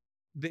again,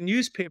 the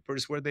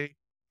newspapers were the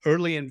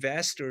early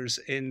investors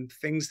in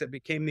things that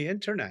became the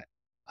internet,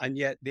 and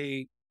yet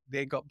they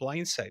got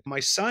blindsided. My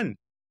son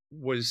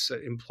was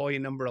employee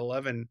number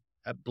 11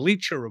 at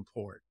Bleacher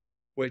Report,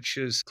 which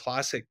is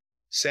classic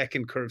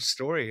second curve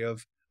story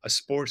of a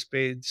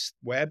sports-based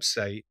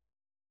website.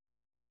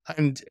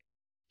 And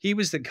he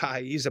was the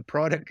guy, he's a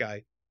product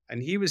guy,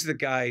 and he was the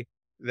guy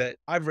that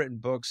I've written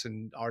books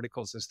and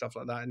articles and stuff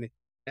like that.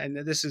 And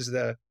this is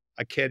a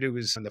kid who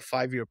was on the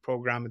 5-year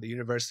program at the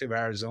University of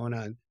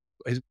Arizona,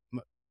 and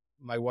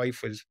my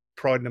wife was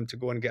prodding him to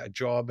go and get a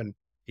job, and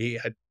he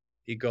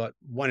got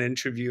one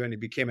interview and he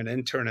became an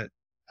intern at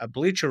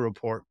Bleacher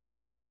Report.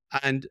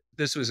 And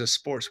this was a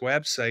sports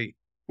website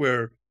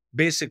where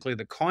basically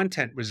the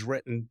content was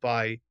written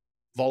by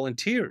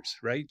volunteers,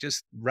 right?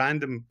 Just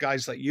random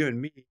guys like you and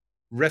me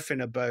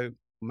riffing about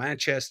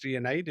Manchester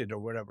United or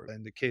whatever.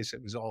 In the case,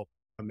 it was all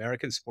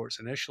American sports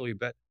initially.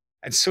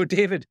 And so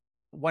David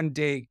one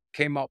day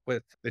came up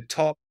with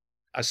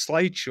a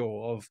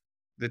slideshow of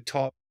the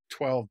top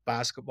 12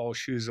 basketball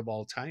shoes of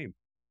all time.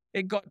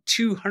 It got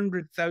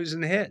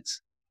 200,000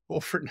 hits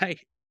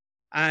overnight.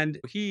 And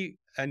he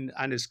and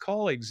his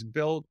colleagues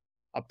built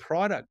a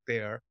product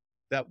there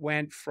that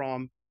went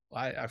from,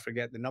 I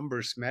forget the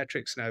numbers,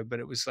 metrics now, but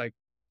it was like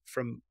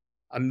from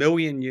 1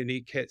 million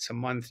unique hits a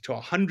month to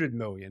 100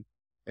 million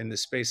in the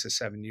space of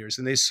 7 years.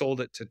 And they sold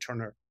it to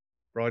Turner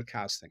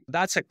Broadcasting.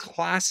 That's a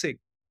classic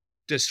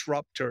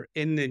disruptor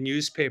in the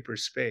newspaper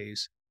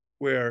space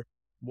where,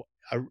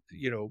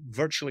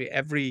 virtually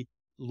every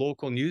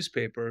local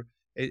newspaper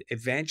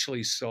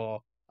eventually saw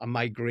a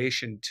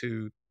migration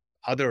to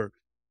other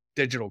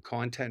digital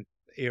content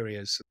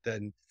areas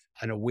and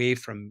away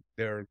from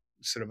their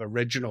sort of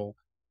original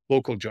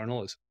local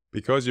journalism.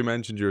 Because you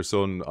mentioned your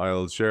son,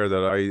 I'll share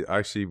that I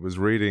actually was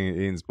reading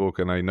Ian's book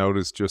and I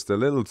noticed just a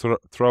little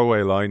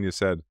throwaway line you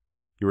said.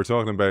 You were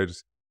talking about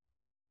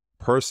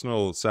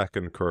personal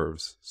second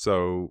curves.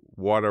 So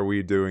what are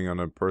we doing on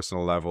a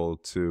personal level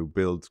to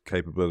build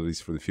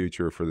capabilities for the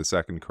future for the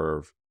second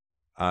curve?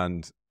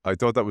 And I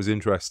thought that was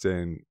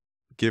interesting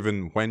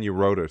given when you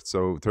wrote it.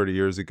 So 30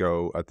 years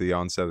ago at the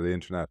onset of the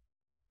internet.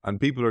 And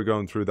people are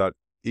going through that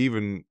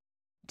even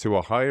to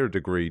a higher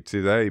degree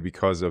today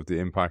because of the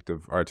impact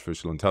of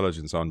artificial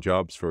intelligence on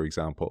jobs, for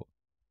example.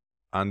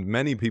 And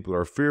many people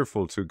are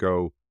fearful to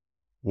go,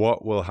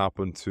 what will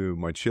happen to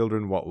my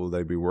children? What will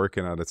they be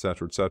working at, et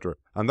cetera, et cetera.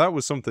 And that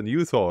was something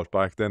you thought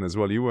back then as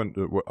well. You went,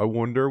 I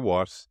wonder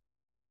what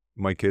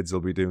my kids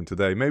will be doing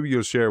today. Maybe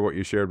you'll share what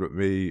you shared with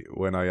me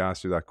when I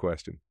asked you that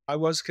question. I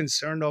was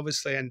concerned,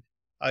 obviously. And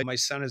my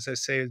son, as I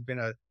say, has been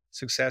a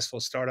successful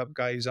startup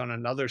guy. He's on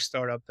another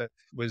startup that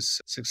was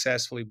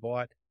successfully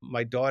bought.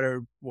 My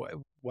daughter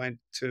went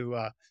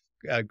to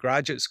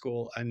graduate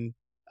school, and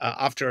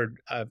after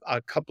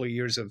a couple of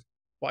years of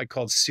what I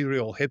called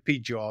serial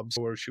hippie jobs,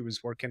 where she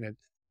was working at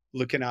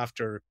looking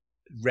after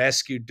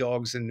rescued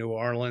dogs in New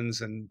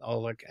Orleans and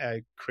all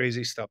that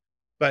crazy stuff.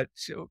 But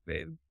she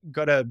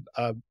got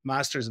a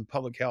master's in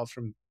public health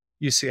from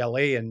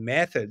UCLA in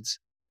methods,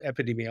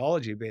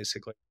 epidemiology,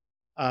 basically,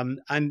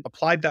 and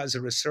applied that as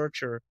a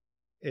researcher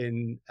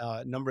in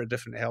a number of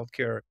different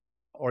healthcare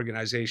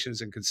organizations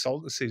and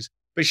consultancies.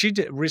 But she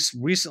did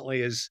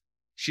recently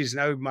she's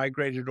now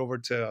migrated over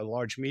to a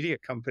large media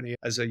company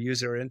as a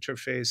user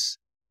interface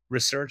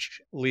research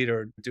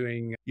leader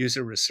doing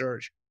user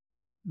research.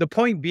 The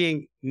point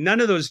being, none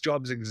of those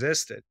jobs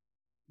existed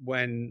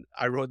when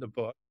I wrote the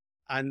book.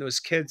 And those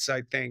kids,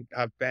 I think,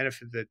 have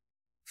benefited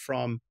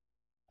from,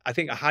 I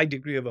think, a high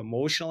degree of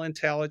emotional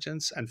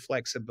intelligence and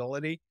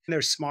flexibility.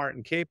 They're smart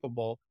and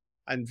capable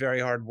and very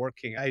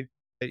hardworking.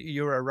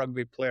 You're a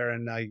rugby player,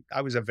 and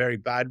I was a very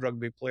bad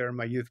rugby player in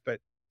my youth, but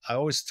I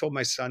always told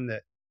my son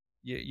that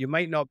you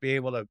might not be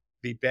able to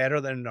be better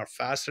than or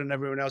faster than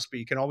everyone else, but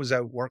you can always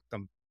outwork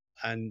them.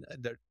 And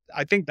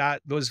I think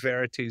that those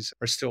verities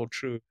are still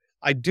true.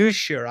 I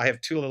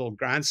have 2 little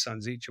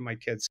grandsons. Each of my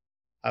kids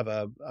have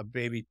a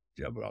baby,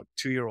 about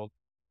 2-year-old,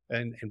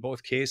 and in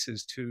both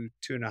cases,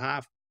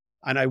 2.5.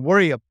 And I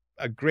worry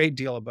a great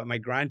deal about my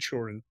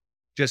grandchildren,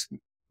 just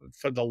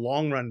for the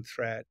long run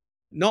threat,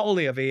 not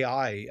only of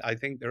AI. I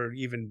think there are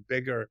even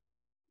bigger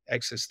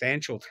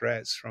existential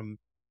threats from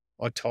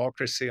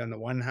autocracy on the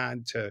one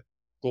hand to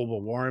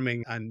global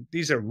warming. And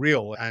these are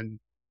real. And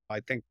I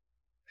think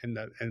in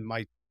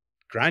my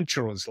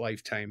grandchildren's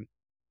lifetime,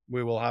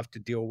 we will have to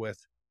deal with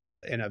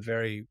in a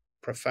very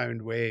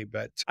profound way.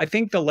 But I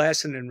think the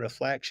lesson in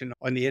reflection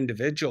on the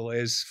individual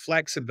is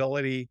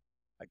flexibility,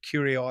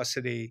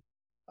 curiosity,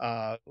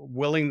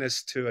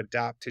 willingness to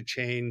adapt to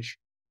change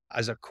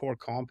as a core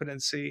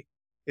competency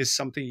is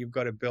something you've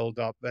got to build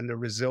up, and the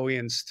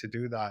resilience to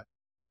do that.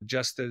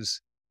 Just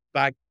as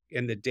back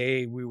in the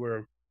day, we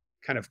were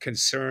kind of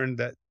concerned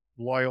that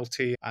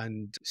loyalty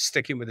and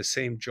sticking with the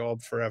same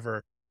job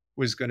forever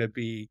was going to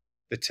be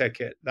the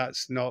ticket.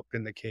 That's not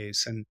been the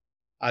case. And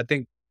I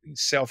think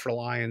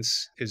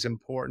self-reliance is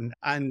important.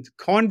 And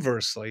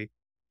conversely,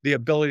 the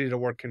ability to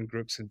work in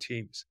groups and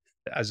teams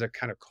as a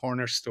kind of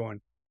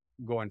cornerstone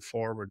going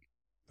forward.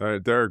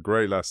 They're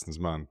great lessons,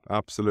 man.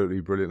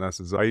 Absolutely brilliant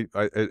lessons.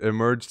 It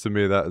emerged to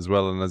me that as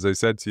well. And as I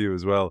said to you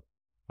as well,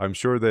 I'm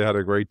sure they had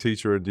a great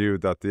teacher in you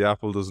that the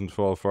apple doesn't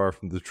fall far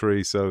from the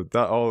tree. So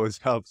that always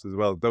helps as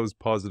well. Those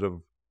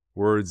positive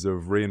words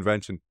of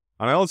reinvention.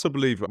 And I also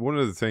believe one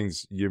of the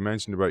things you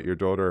mentioned about your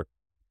daughter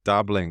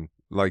dabbling,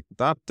 like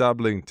that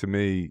dabbling to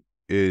me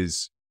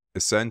is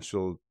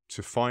essential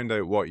to find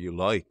out what you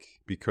like.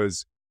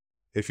 Because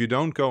if you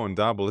don't go and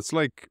dabble, it's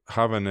like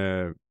having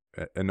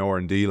an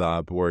R&D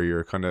lab where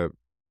you're kind of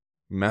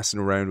messing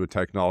around with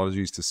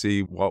technologies to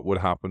see what would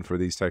happen for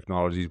these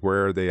technologies,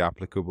 where are they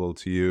applicable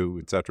to you,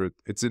 etc.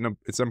 It's an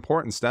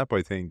important step,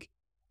 I think.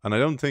 And I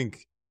don't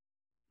think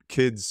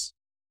kids,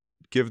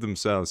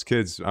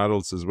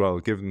 adults as well,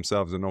 give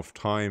themselves enough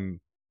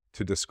time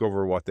to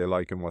discover what they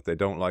like and what they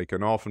don't like.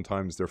 And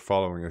oftentimes they're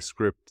following a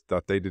script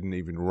that they didn't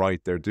even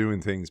write. They're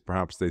doing things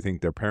perhaps they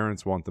think their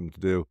parents want them to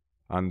do.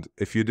 And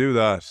if you do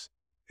that,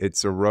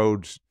 it's a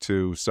road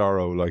to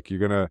sorrow. Like, you're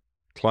going to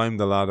climb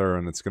the ladder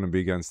and it's going to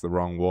be against the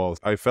wrong wall.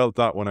 I felt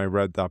that when I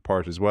read that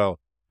part as well.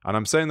 And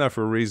I'm saying that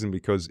for a reason,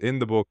 because in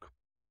the book,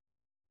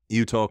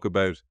 you talk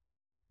about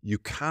you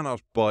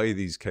cannot buy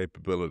these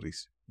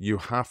capabilities. You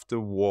have to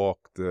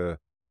walk the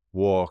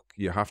walk.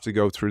 You have to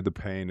go through the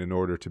pain in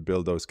order to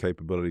build those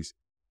capabilities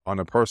on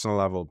a personal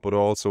level, but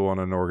also on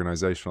an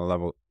organizational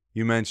level.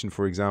 You mentioned,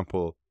 for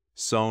example,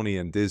 Sony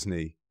and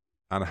Disney,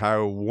 and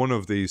how one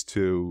of these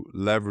two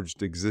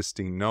leveraged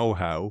existing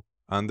know-how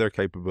and their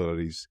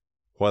capabilities,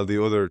 while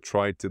the other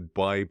tried to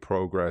buy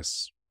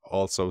progress,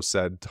 also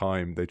said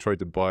time. They tried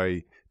to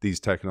buy these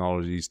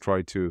technologies,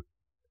 tried to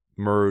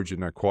merge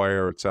and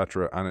acquire,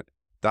 etc. And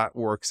that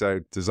works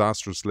out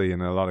disastrously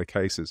in a lot of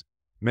cases.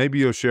 Maybe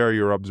you'll share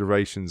your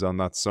observations on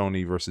that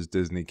Sony versus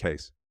Disney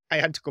case. I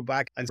had to go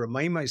back and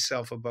remind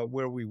myself about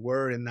where we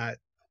were in that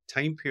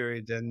time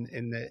period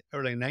in the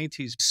early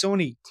 90s.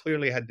 Sony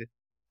clearly had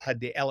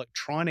the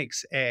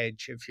electronics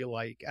edge, if you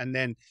like, and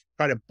then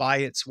try to buy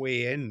its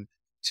way in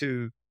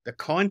to the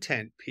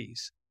content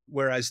piece.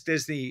 Whereas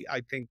Disney,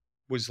 I think,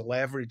 was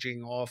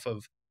leveraging off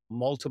of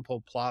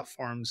multiple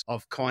platforms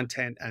of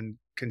content and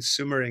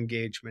consumer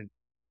engagement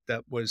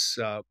that was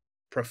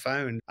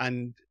profound.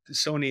 And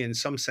Sony, in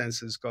some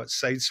senses, got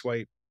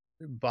sideswiped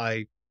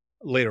by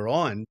later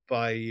on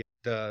by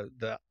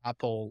the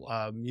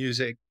Apple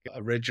Music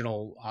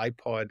original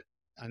iPod,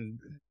 and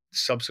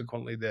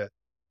subsequently the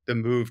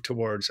move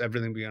towards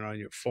everything being on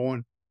your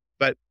phone.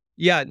 But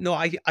yeah, no,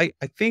 I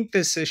think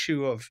this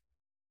issue of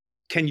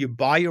can you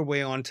buy your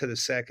way onto the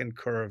second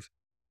curve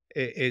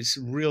is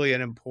really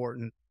an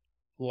important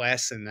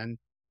lesson. And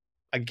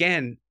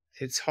again,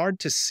 it's hard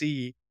to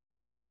see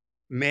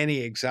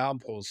many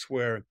examples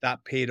where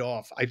that paid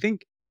off. I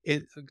think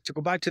to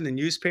go back to the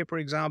newspaper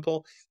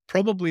example,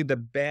 probably the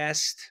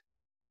best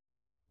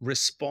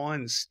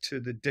response to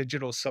the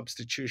digital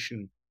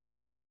substitution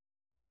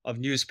of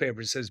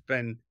newspapers has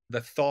been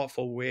the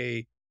thoughtful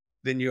way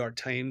the New York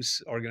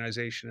Times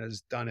organization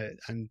has done it.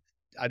 And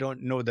I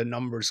don't know the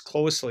numbers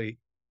closely,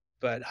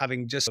 but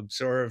having just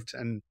observed,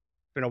 and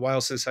it's been a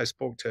while since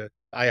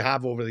I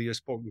have over the years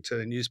spoken to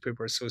the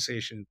Newspaper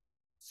Association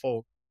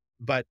folk,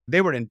 but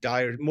they were in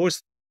dire,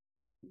 most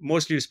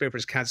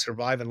newspapers can't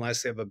survive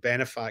unless they have a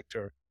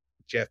benefactor,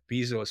 Jeff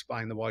Bezos,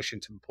 buying the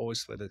Washington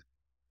Post with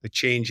the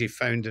change he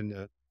found in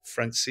the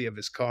front seat of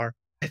his car.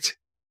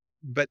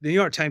 But the New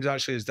York Times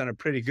actually has done a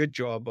pretty good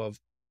job of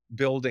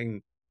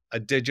building a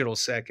digital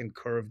second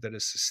curve that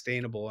is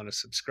sustainable on a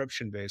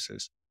subscription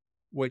basis,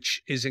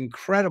 which is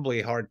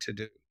incredibly hard to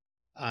do.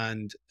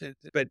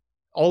 But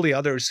all the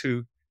others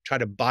who try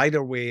to buy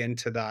their way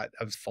into that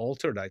have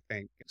faltered, I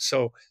think.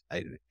 So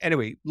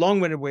anyway,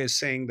 long-winded way of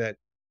saying that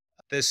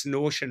this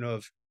notion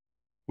of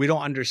we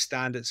don't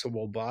understand it, so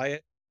we'll buy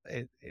it,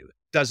 it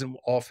doesn't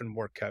often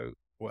work out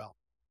well.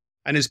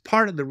 And is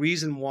part of the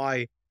reason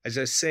why, as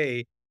I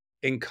say,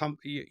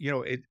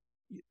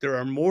 there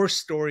are more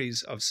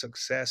stories of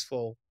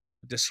successful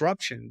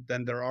disruption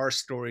than there are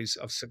stories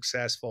of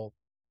successful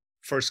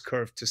first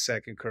curve to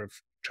second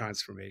curve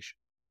transformation.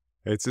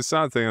 It's a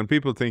sad thing, and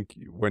people think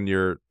when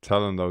you're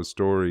telling those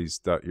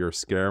stories that you're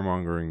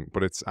scaremongering,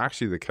 but it's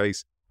actually the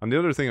case. And the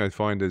other thing I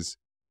find is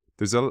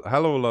there's a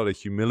hell of a lot of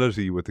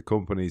humility with the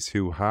companies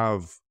who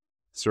have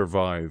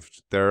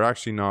survived. They're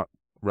actually not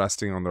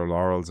resting on their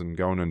laurels and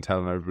going and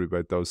telling everybody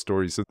about those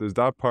stories. So there's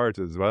that part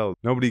as well.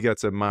 Nobody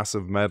gets a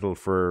massive medal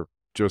for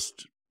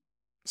just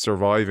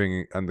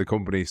surviving, and the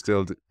company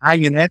still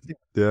hanging at it.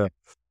 Yeah.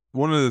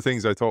 One of the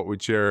things I thought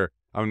we'd share,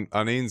 and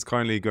Ian's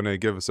kindly going to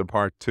give us a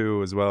part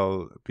 2 as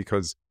well,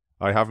 because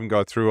I haven't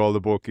got through all the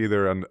book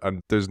either,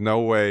 and there's no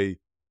way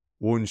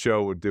one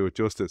show would do it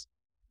justice.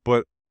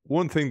 But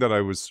one thing that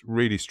I was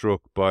really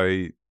struck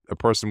by, a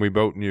person we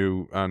both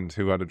knew and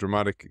who had a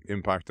dramatic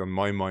impact on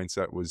my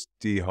mindset, was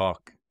Dee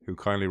Hock, who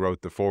kindly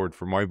wrote the foreword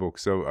for my book.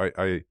 So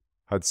I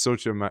had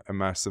such a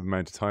massive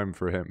amount of time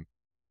for him.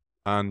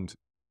 And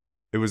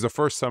it was the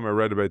first time I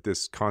read about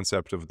this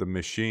concept of the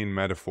machine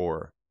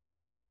metaphor,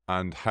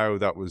 and how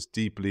that was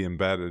deeply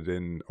embedded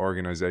in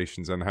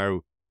organizations, and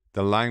how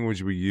the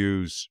language we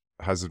use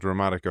has a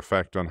dramatic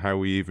effect on how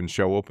we even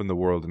show up in the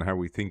world and how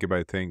we think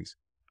about things.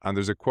 And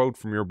there's a quote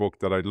from your book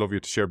that I'd love you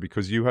to share,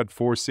 because you had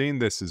foreseen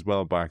this as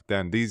well back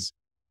then.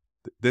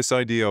 This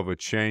idea of a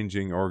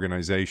changing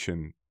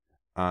organization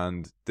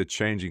and the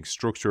changing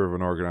structure of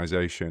an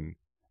organization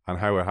and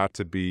how it had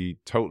to be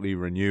totally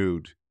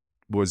renewed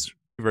was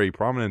very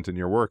prominent in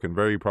your work and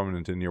very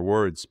prominent in your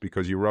words,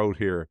 because you wrote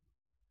here,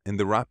 in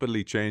the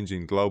rapidly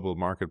changing global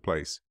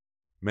marketplace,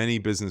 many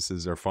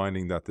businesses are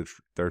finding that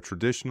their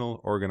traditional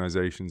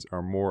organizations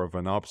are more of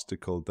an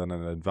obstacle than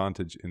an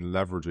advantage in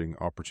leveraging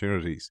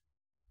opportunities.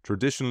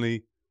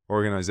 Traditionally,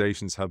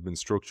 organizations have been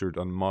structured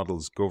on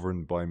models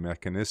governed by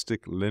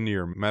mechanistic,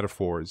 linear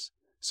metaphors,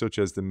 such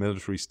as the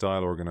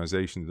military-style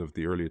organizations of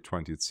the early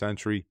 20th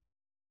century.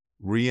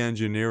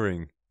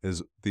 Re-engineering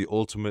is the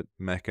ultimate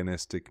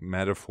mechanistic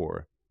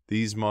metaphor.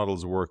 These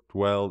models worked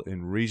well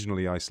in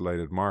regionally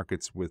isolated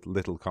markets with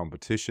little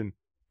competition,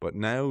 but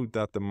now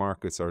that the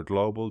markets are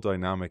global,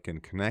 dynamic,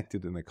 and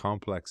connected in a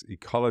complex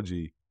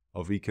ecology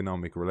of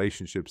economic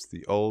relationships,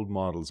 the old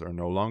models are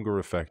no longer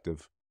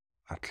effective.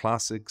 A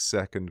classic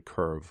second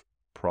curve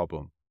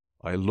problem.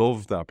 I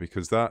love that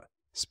because that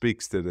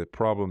speaks to the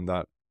problem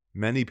that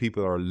many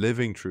people are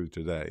living through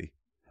today.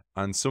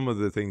 And some of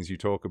the things you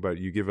talk about,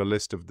 you give a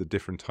list of the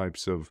different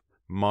types of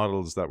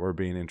models that were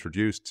being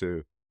introduced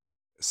to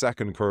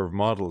second curve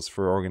models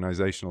for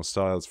organizational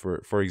styles,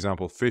 for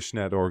example,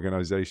 fishnet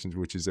organizations,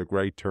 which is a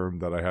great term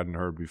that I hadn't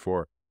heard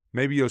before.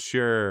 Maybe you'll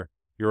share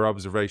your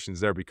observations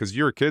there because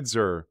your kids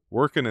are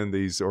working in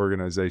these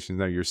organizations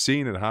now. You're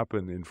seeing it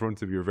happen in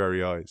front of your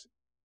very eyes.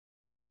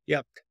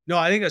 Yeah. No,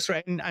 I think that's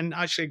right. And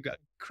actually,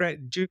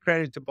 due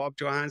credit to Bob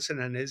Johansson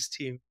and his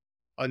team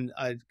on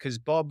because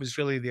Bob was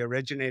really the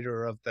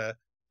originator of the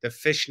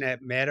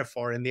fishnet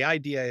metaphor. And the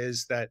idea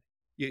is that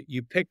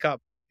you pick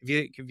up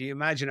if you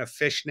imagine a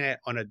fishnet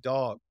on a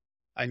dog,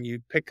 and you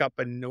pick up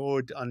a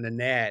node on the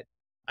net,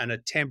 and a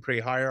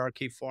temporary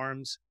hierarchy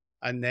forms,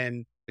 and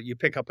then you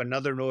pick up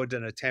another node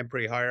and a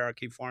temporary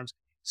hierarchy forms.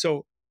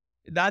 So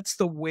that's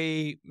the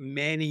way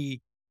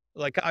many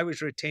like I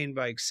was retained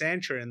by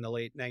Accenture in the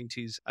late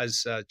 90s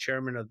as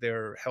chairman of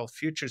their Health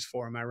Futures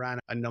Forum. I ran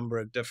a number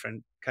of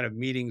different kind of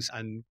meetings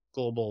and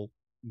global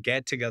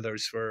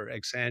get-togethers for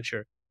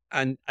Accenture.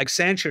 And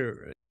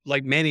Accenture,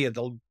 like many of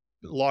the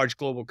large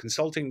global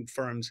consulting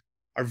firms,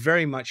 are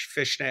very much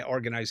fishnet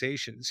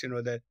organizations. You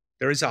know, that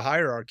there is a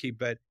hierarchy,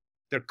 but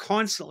they're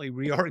constantly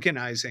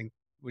reorganizing,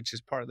 which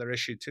is part of their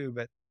issue too,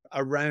 but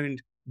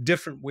around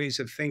different ways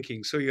of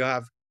thinking. So you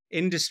have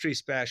industry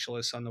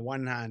specialists on the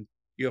one hand,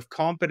 you have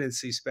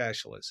competency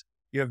specialists,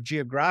 you have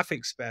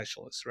geographic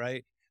specialists,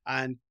 right?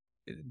 And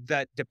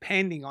that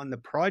depending on the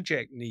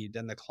project need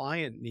and the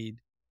client need,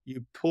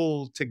 you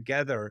pull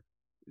together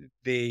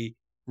the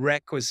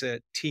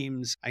requisite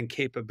teams and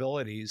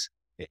capabilities.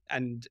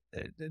 And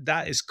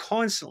that is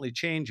constantly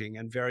changing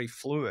and very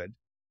fluid.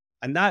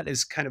 And that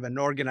is kind of an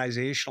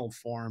organizational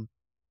form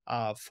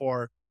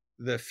for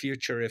the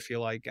future, if you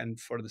like, and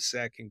for the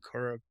second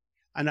curve.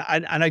 And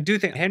I do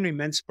think Henry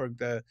Mintzberg,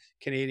 the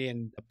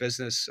Canadian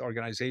business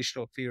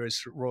organizational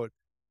theorist, wrote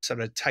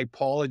sort of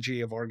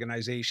typology of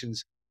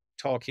organizations,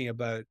 talking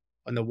about,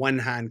 on the one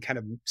hand, kind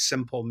of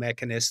simple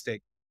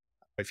mechanistic,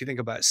 if you think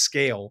about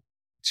scale,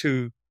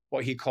 to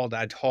what he called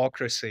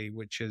adhocracy,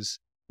 which is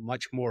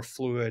much more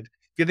fluid.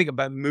 If you think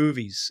about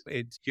movies,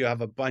 you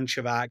have a bunch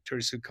of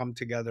actors who come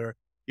together,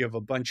 you have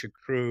a bunch of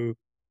crew,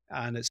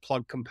 and it's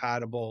plug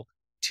compatible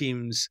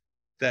teams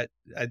that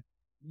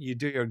you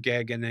do your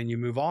gig and then you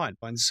move on.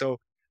 And so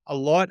a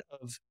lot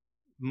of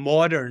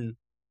modern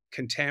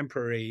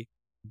contemporary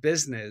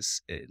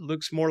business, it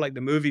looks more like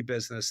the movie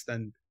business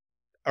than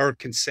our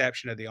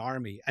conception of the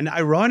army. And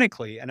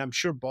ironically, and I'm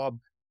sure Bob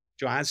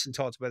Johansson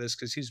talks about this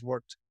because he's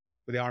worked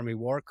with the Army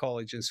War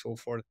College and so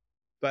forth,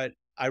 but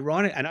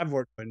ironic, and I've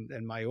worked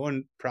in my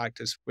own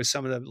practice with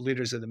some of the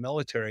leaders of the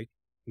military,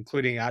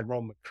 including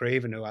Admiral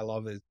McCraven, who I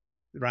love,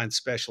 ran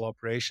special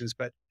operations.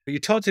 But you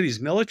talk to these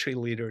military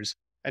leaders,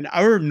 and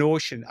our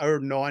notion,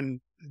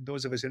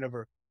 those of us who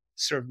never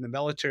served in the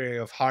military,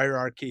 of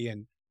hierarchy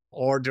and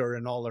order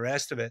and all the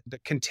rest of it, the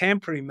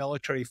contemporary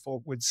military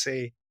folk would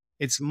say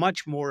it's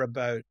much more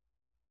about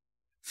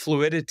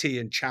fluidity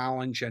and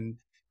challenge and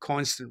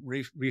constant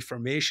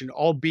reformation,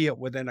 albeit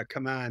within a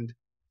command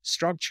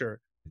structure.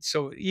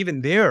 So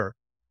even there,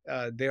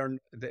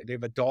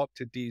 they've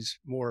adopted these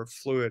more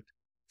fluid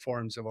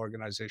forms of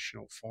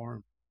organizational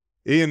form.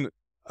 Ian,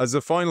 as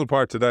a final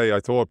part today, I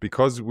thought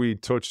because we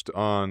touched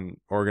on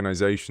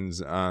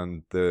organizations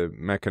and the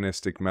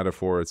mechanistic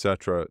metaphor,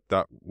 etc.,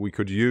 that we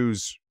could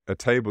use a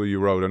table you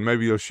wrote, and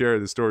maybe you'll share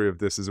the story of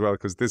this as well,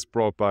 because this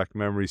brought back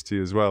memories to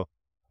you as well.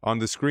 On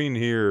the screen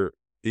here,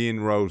 Ian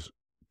wrote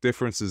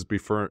differences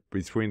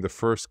between the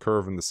first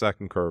curve and the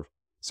second curve.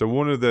 So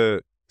one of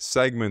the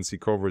segments he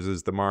covers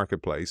is the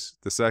marketplace,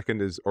 the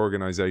second is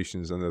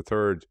organizations, and the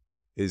third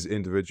is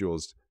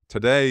individuals.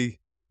 Today,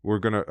 we're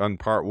going to, on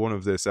part one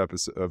of this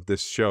episode of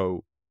this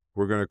show,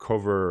 we're going to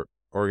cover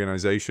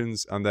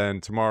organizations, and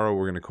then tomorrow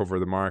we're going to cover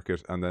the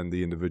market and then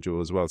the individual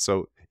as well.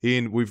 So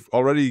Ian, we've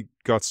already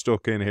got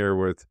stuck in here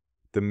with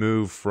the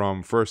move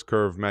from first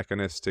curve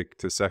mechanistic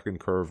to second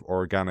curve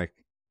organic,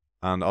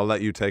 and I'll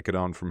let you take it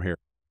on from here.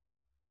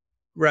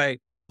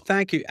 Right.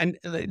 Thank you. And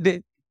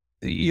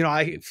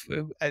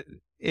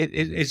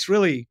it's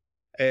really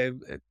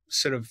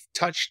sort of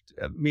touched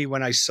me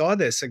when I saw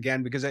this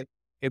again, because it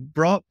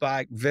brought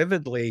back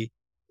vividly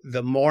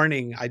the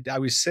morning I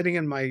was sitting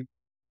in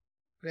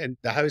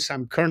the house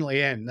I'm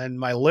currently in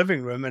my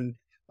living room, and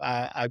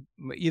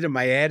either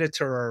my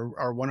editor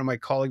or one of my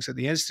colleagues at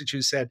the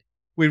Institute said,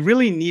 we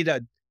really need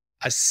a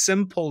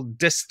simple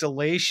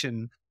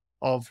distillation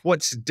of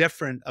what's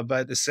different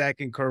about the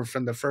second curve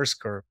from the first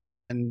curve.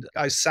 And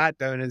I sat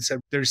down and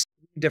said, there's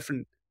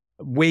different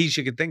ways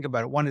you could think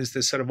about it. One is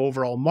the sort of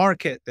overall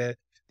market, the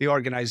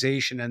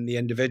organization, and the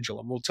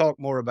individual. And we'll talk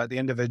more about the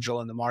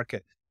individual and the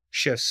market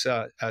shifts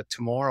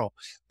tomorrow.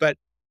 But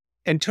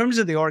in terms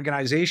of the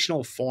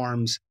organizational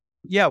forms,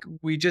 yeah,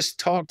 we just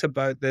talked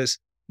about this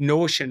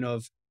notion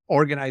of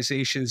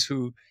organizations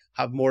who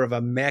have more of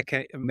a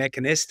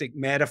mechanistic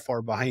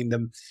metaphor behind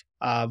them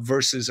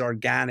versus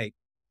organic.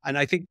 And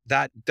I think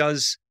that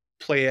does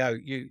play out.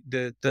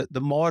 The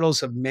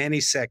models of many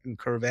second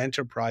curve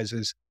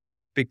enterprises,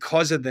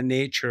 because of the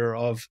nature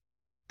of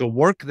the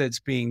work that's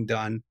being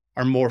done,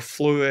 are more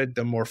fluid,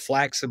 they're more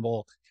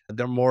flexible,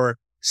 they're more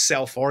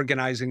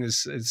self-organizing,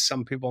 as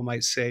some people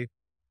might say.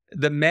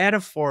 The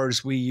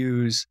metaphors we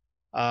use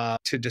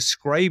to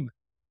describe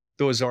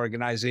those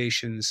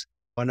organizations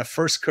on a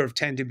first curve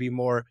tend to be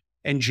more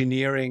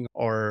engineering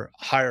or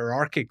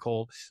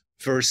hierarchical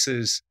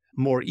versus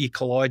more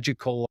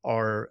ecological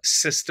or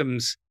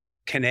systems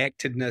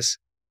connectedness.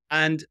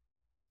 And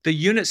the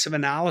units of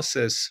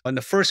analysis on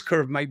the first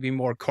curve might be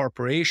more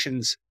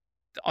corporations,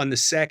 on the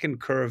second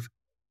curve,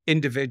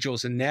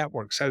 individuals and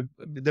networks. So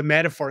the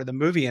metaphor of the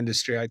movie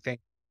industry, I think,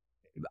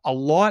 a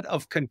lot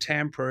of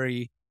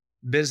contemporary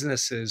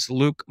businesses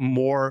look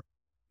more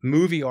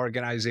movie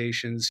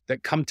organizations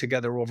that come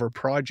together over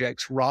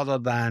projects rather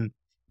than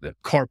the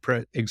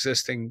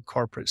existing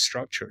corporate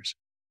structures.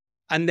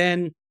 And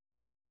then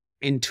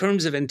in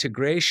terms of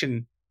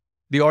integration,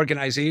 the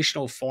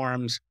organizational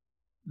forms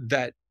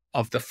that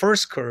of the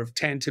first curve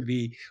tend to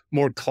be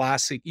more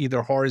classic,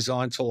 either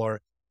horizontal or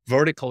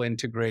vertical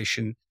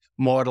integration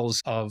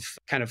models of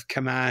kind of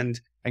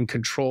command and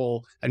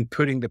control and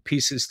putting the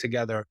pieces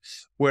together.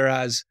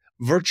 Whereas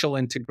virtual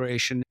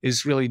integration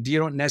is really, you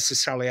don't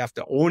necessarily have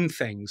to own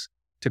things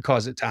to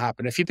cause it to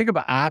happen. If you think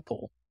about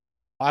Apple,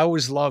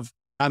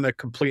 I'm a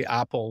complete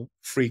Apple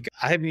freak.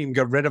 I haven't even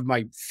got rid of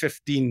my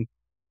 15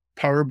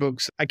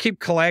 PowerBooks. I keep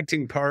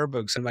collecting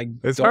PowerBooks, and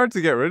it's hard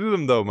to get rid of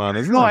them though, man,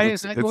 isn't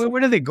it?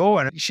 Where do they go?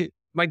 And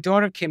my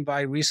daughter came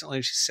by recently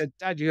and she said,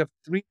 "Dad, you have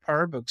 3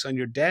 PowerBooks on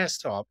your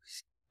desktop.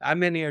 How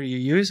many are you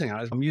using?"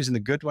 I'm using the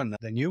good one,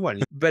 the new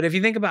one. But if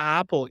you think about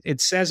Apple,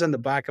 it says on the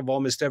back of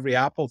almost every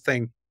Apple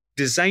thing,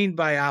 designed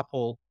by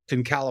Apple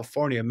in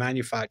California,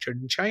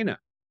 manufactured in China.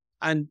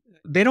 And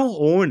they don't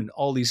own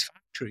all these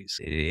factories.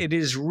 It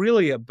is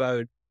really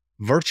about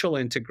virtual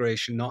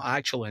integration, not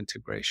actual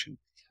integration.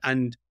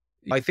 And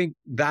I think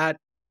that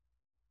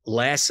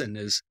lesson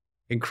is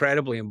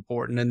incredibly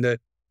important. And the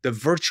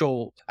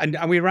virtual, and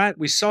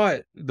we saw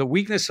it, the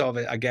weakness of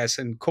it, I guess,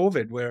 in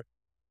COVID, where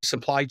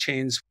supply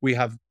chains, we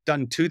have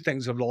done 2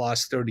 things over the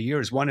last 30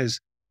 years. One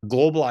is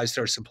globalized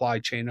our supply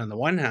chain on the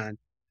one hand,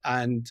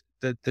 and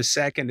the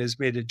second is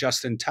made it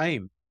just in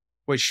time,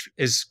 which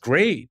is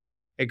great,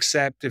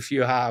 except if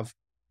you have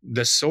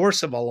the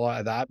source of a lot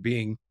of that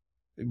being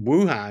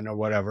Wuhan or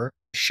whatever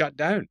shut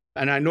down.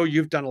 And I know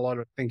you've done a lot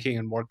of thinking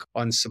and work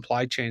on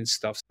supply chain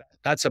stuff.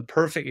 That's a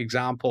perfect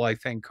example, I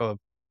think, of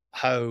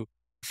how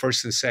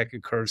first and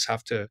second curves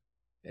have to,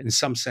 in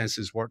some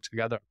senses, work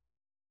together.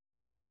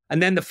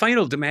 And then the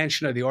final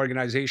dimension of the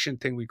organization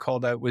thing we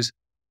called out was,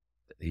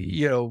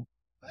 and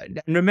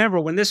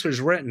remember when this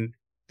was written,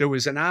 there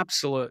was an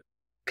absolute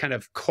kind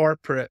of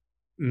corporate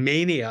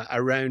mania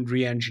around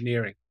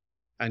re-engineering.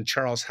 And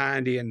Charles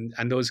Handy and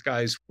those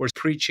guys were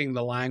preaching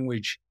the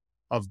language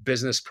of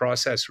business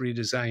process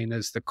redesign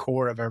as the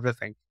core of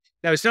everything.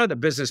 Now, it's not that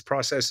business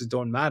processes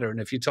don't matter. And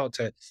if you talk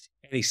to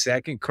any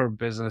second curve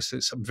business,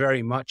 it's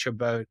very much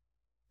about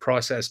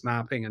process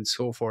mapping and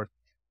so forth.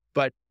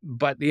 But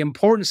the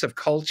importance of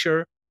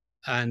culture,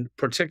 and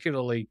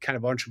particularly kind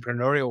of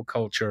entrepreneurial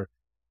culture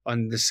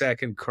on the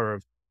second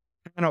curve,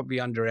 cannot be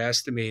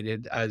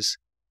underestimated as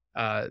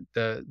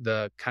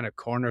the kind of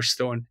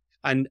cornerstone.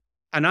 And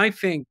I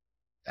think,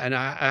 and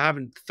I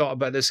haven't thought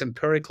about this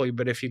empirically,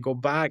 but if you go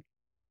back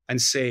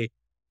and say,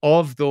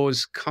 of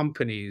those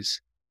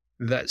companies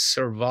that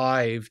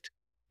survived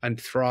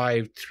and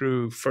thrived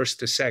through first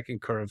to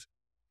second curve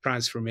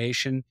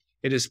transformation,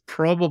 it is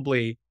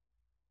probably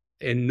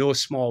in no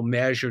small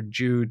measure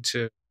due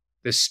to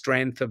the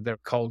strength of their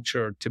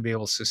culture to be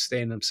able to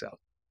sustain themselves.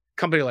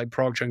 A company like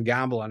Procter &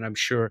 Gamble, and I'm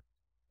sure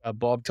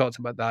Bob talked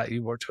about that, he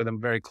worked with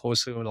them very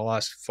closely over the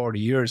last 40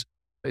 years,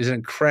 is an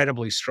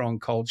incredibly strong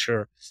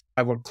culture.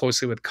 I work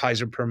closely with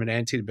Kaiser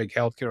Permanente, the big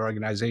healthcare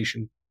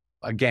organization.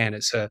 Again,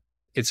 it's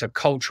a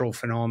cultural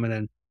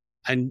phenomenon.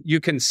 And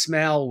you can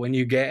smell when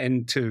you get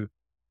into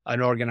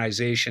an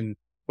organization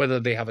whether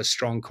they have a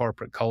strong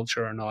corporate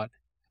culture or not.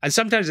 And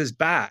sometimes it's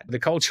bad. The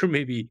culture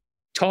may be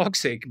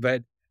toxic,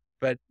 but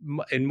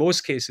in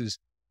most cases,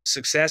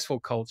 successful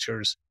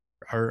cultures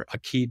are a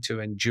key to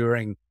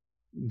enduring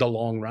the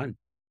long run.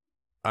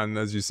 And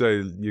as you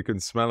say, you can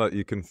smell it.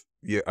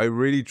 I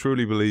really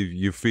truly believe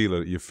you feel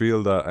it. You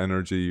feel that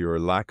energy or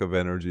lack of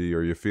energy,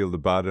 or you feel the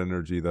bad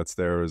energy that's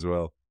there as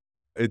well.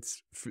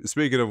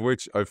 Speaking of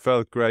which, I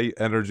felt great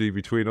energy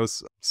between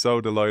us.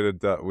 So delighted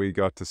that we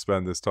got to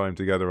spend this time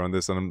together on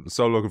this, and I'm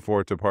so looking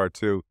forward to part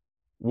 2.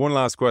 One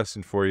last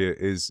question for you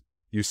is,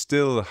 you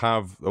still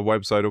have a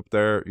website up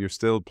there, you're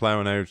still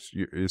plowing out,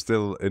 you're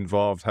still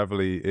involved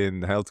heavily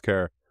in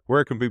healthcare.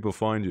 Where can people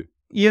find you?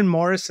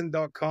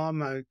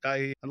 IanMorrison.com.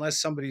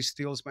 Unless somebody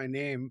steals my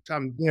name,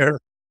 I'm there.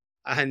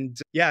 And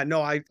yeah,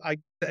 no,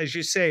 as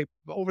you say,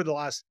 over the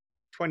last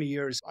 20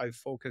 years, I've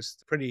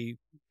focused pretty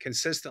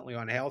consistently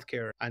on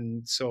healthcare.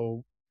 And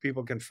so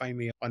people can find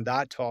me on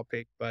that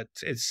topic, but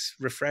it's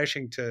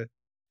refreshing to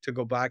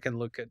go back and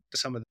look at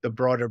some of the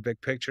broader big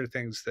picture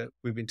things that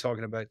we've been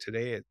talking about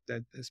today.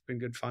 It's been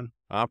good fun.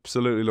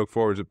 Absolutely look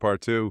forward to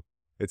part two.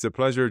 It's a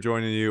pleasure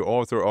joining you,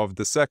 author of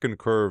The Second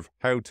Curve,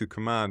 How to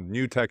Command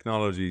New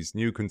Technologies,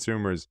 New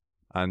Consumers,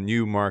 and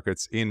New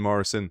Markets. Ian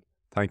Morrison,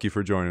 thank you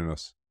for joining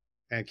us.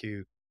 Thank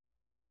you.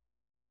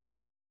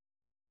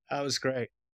 That was great.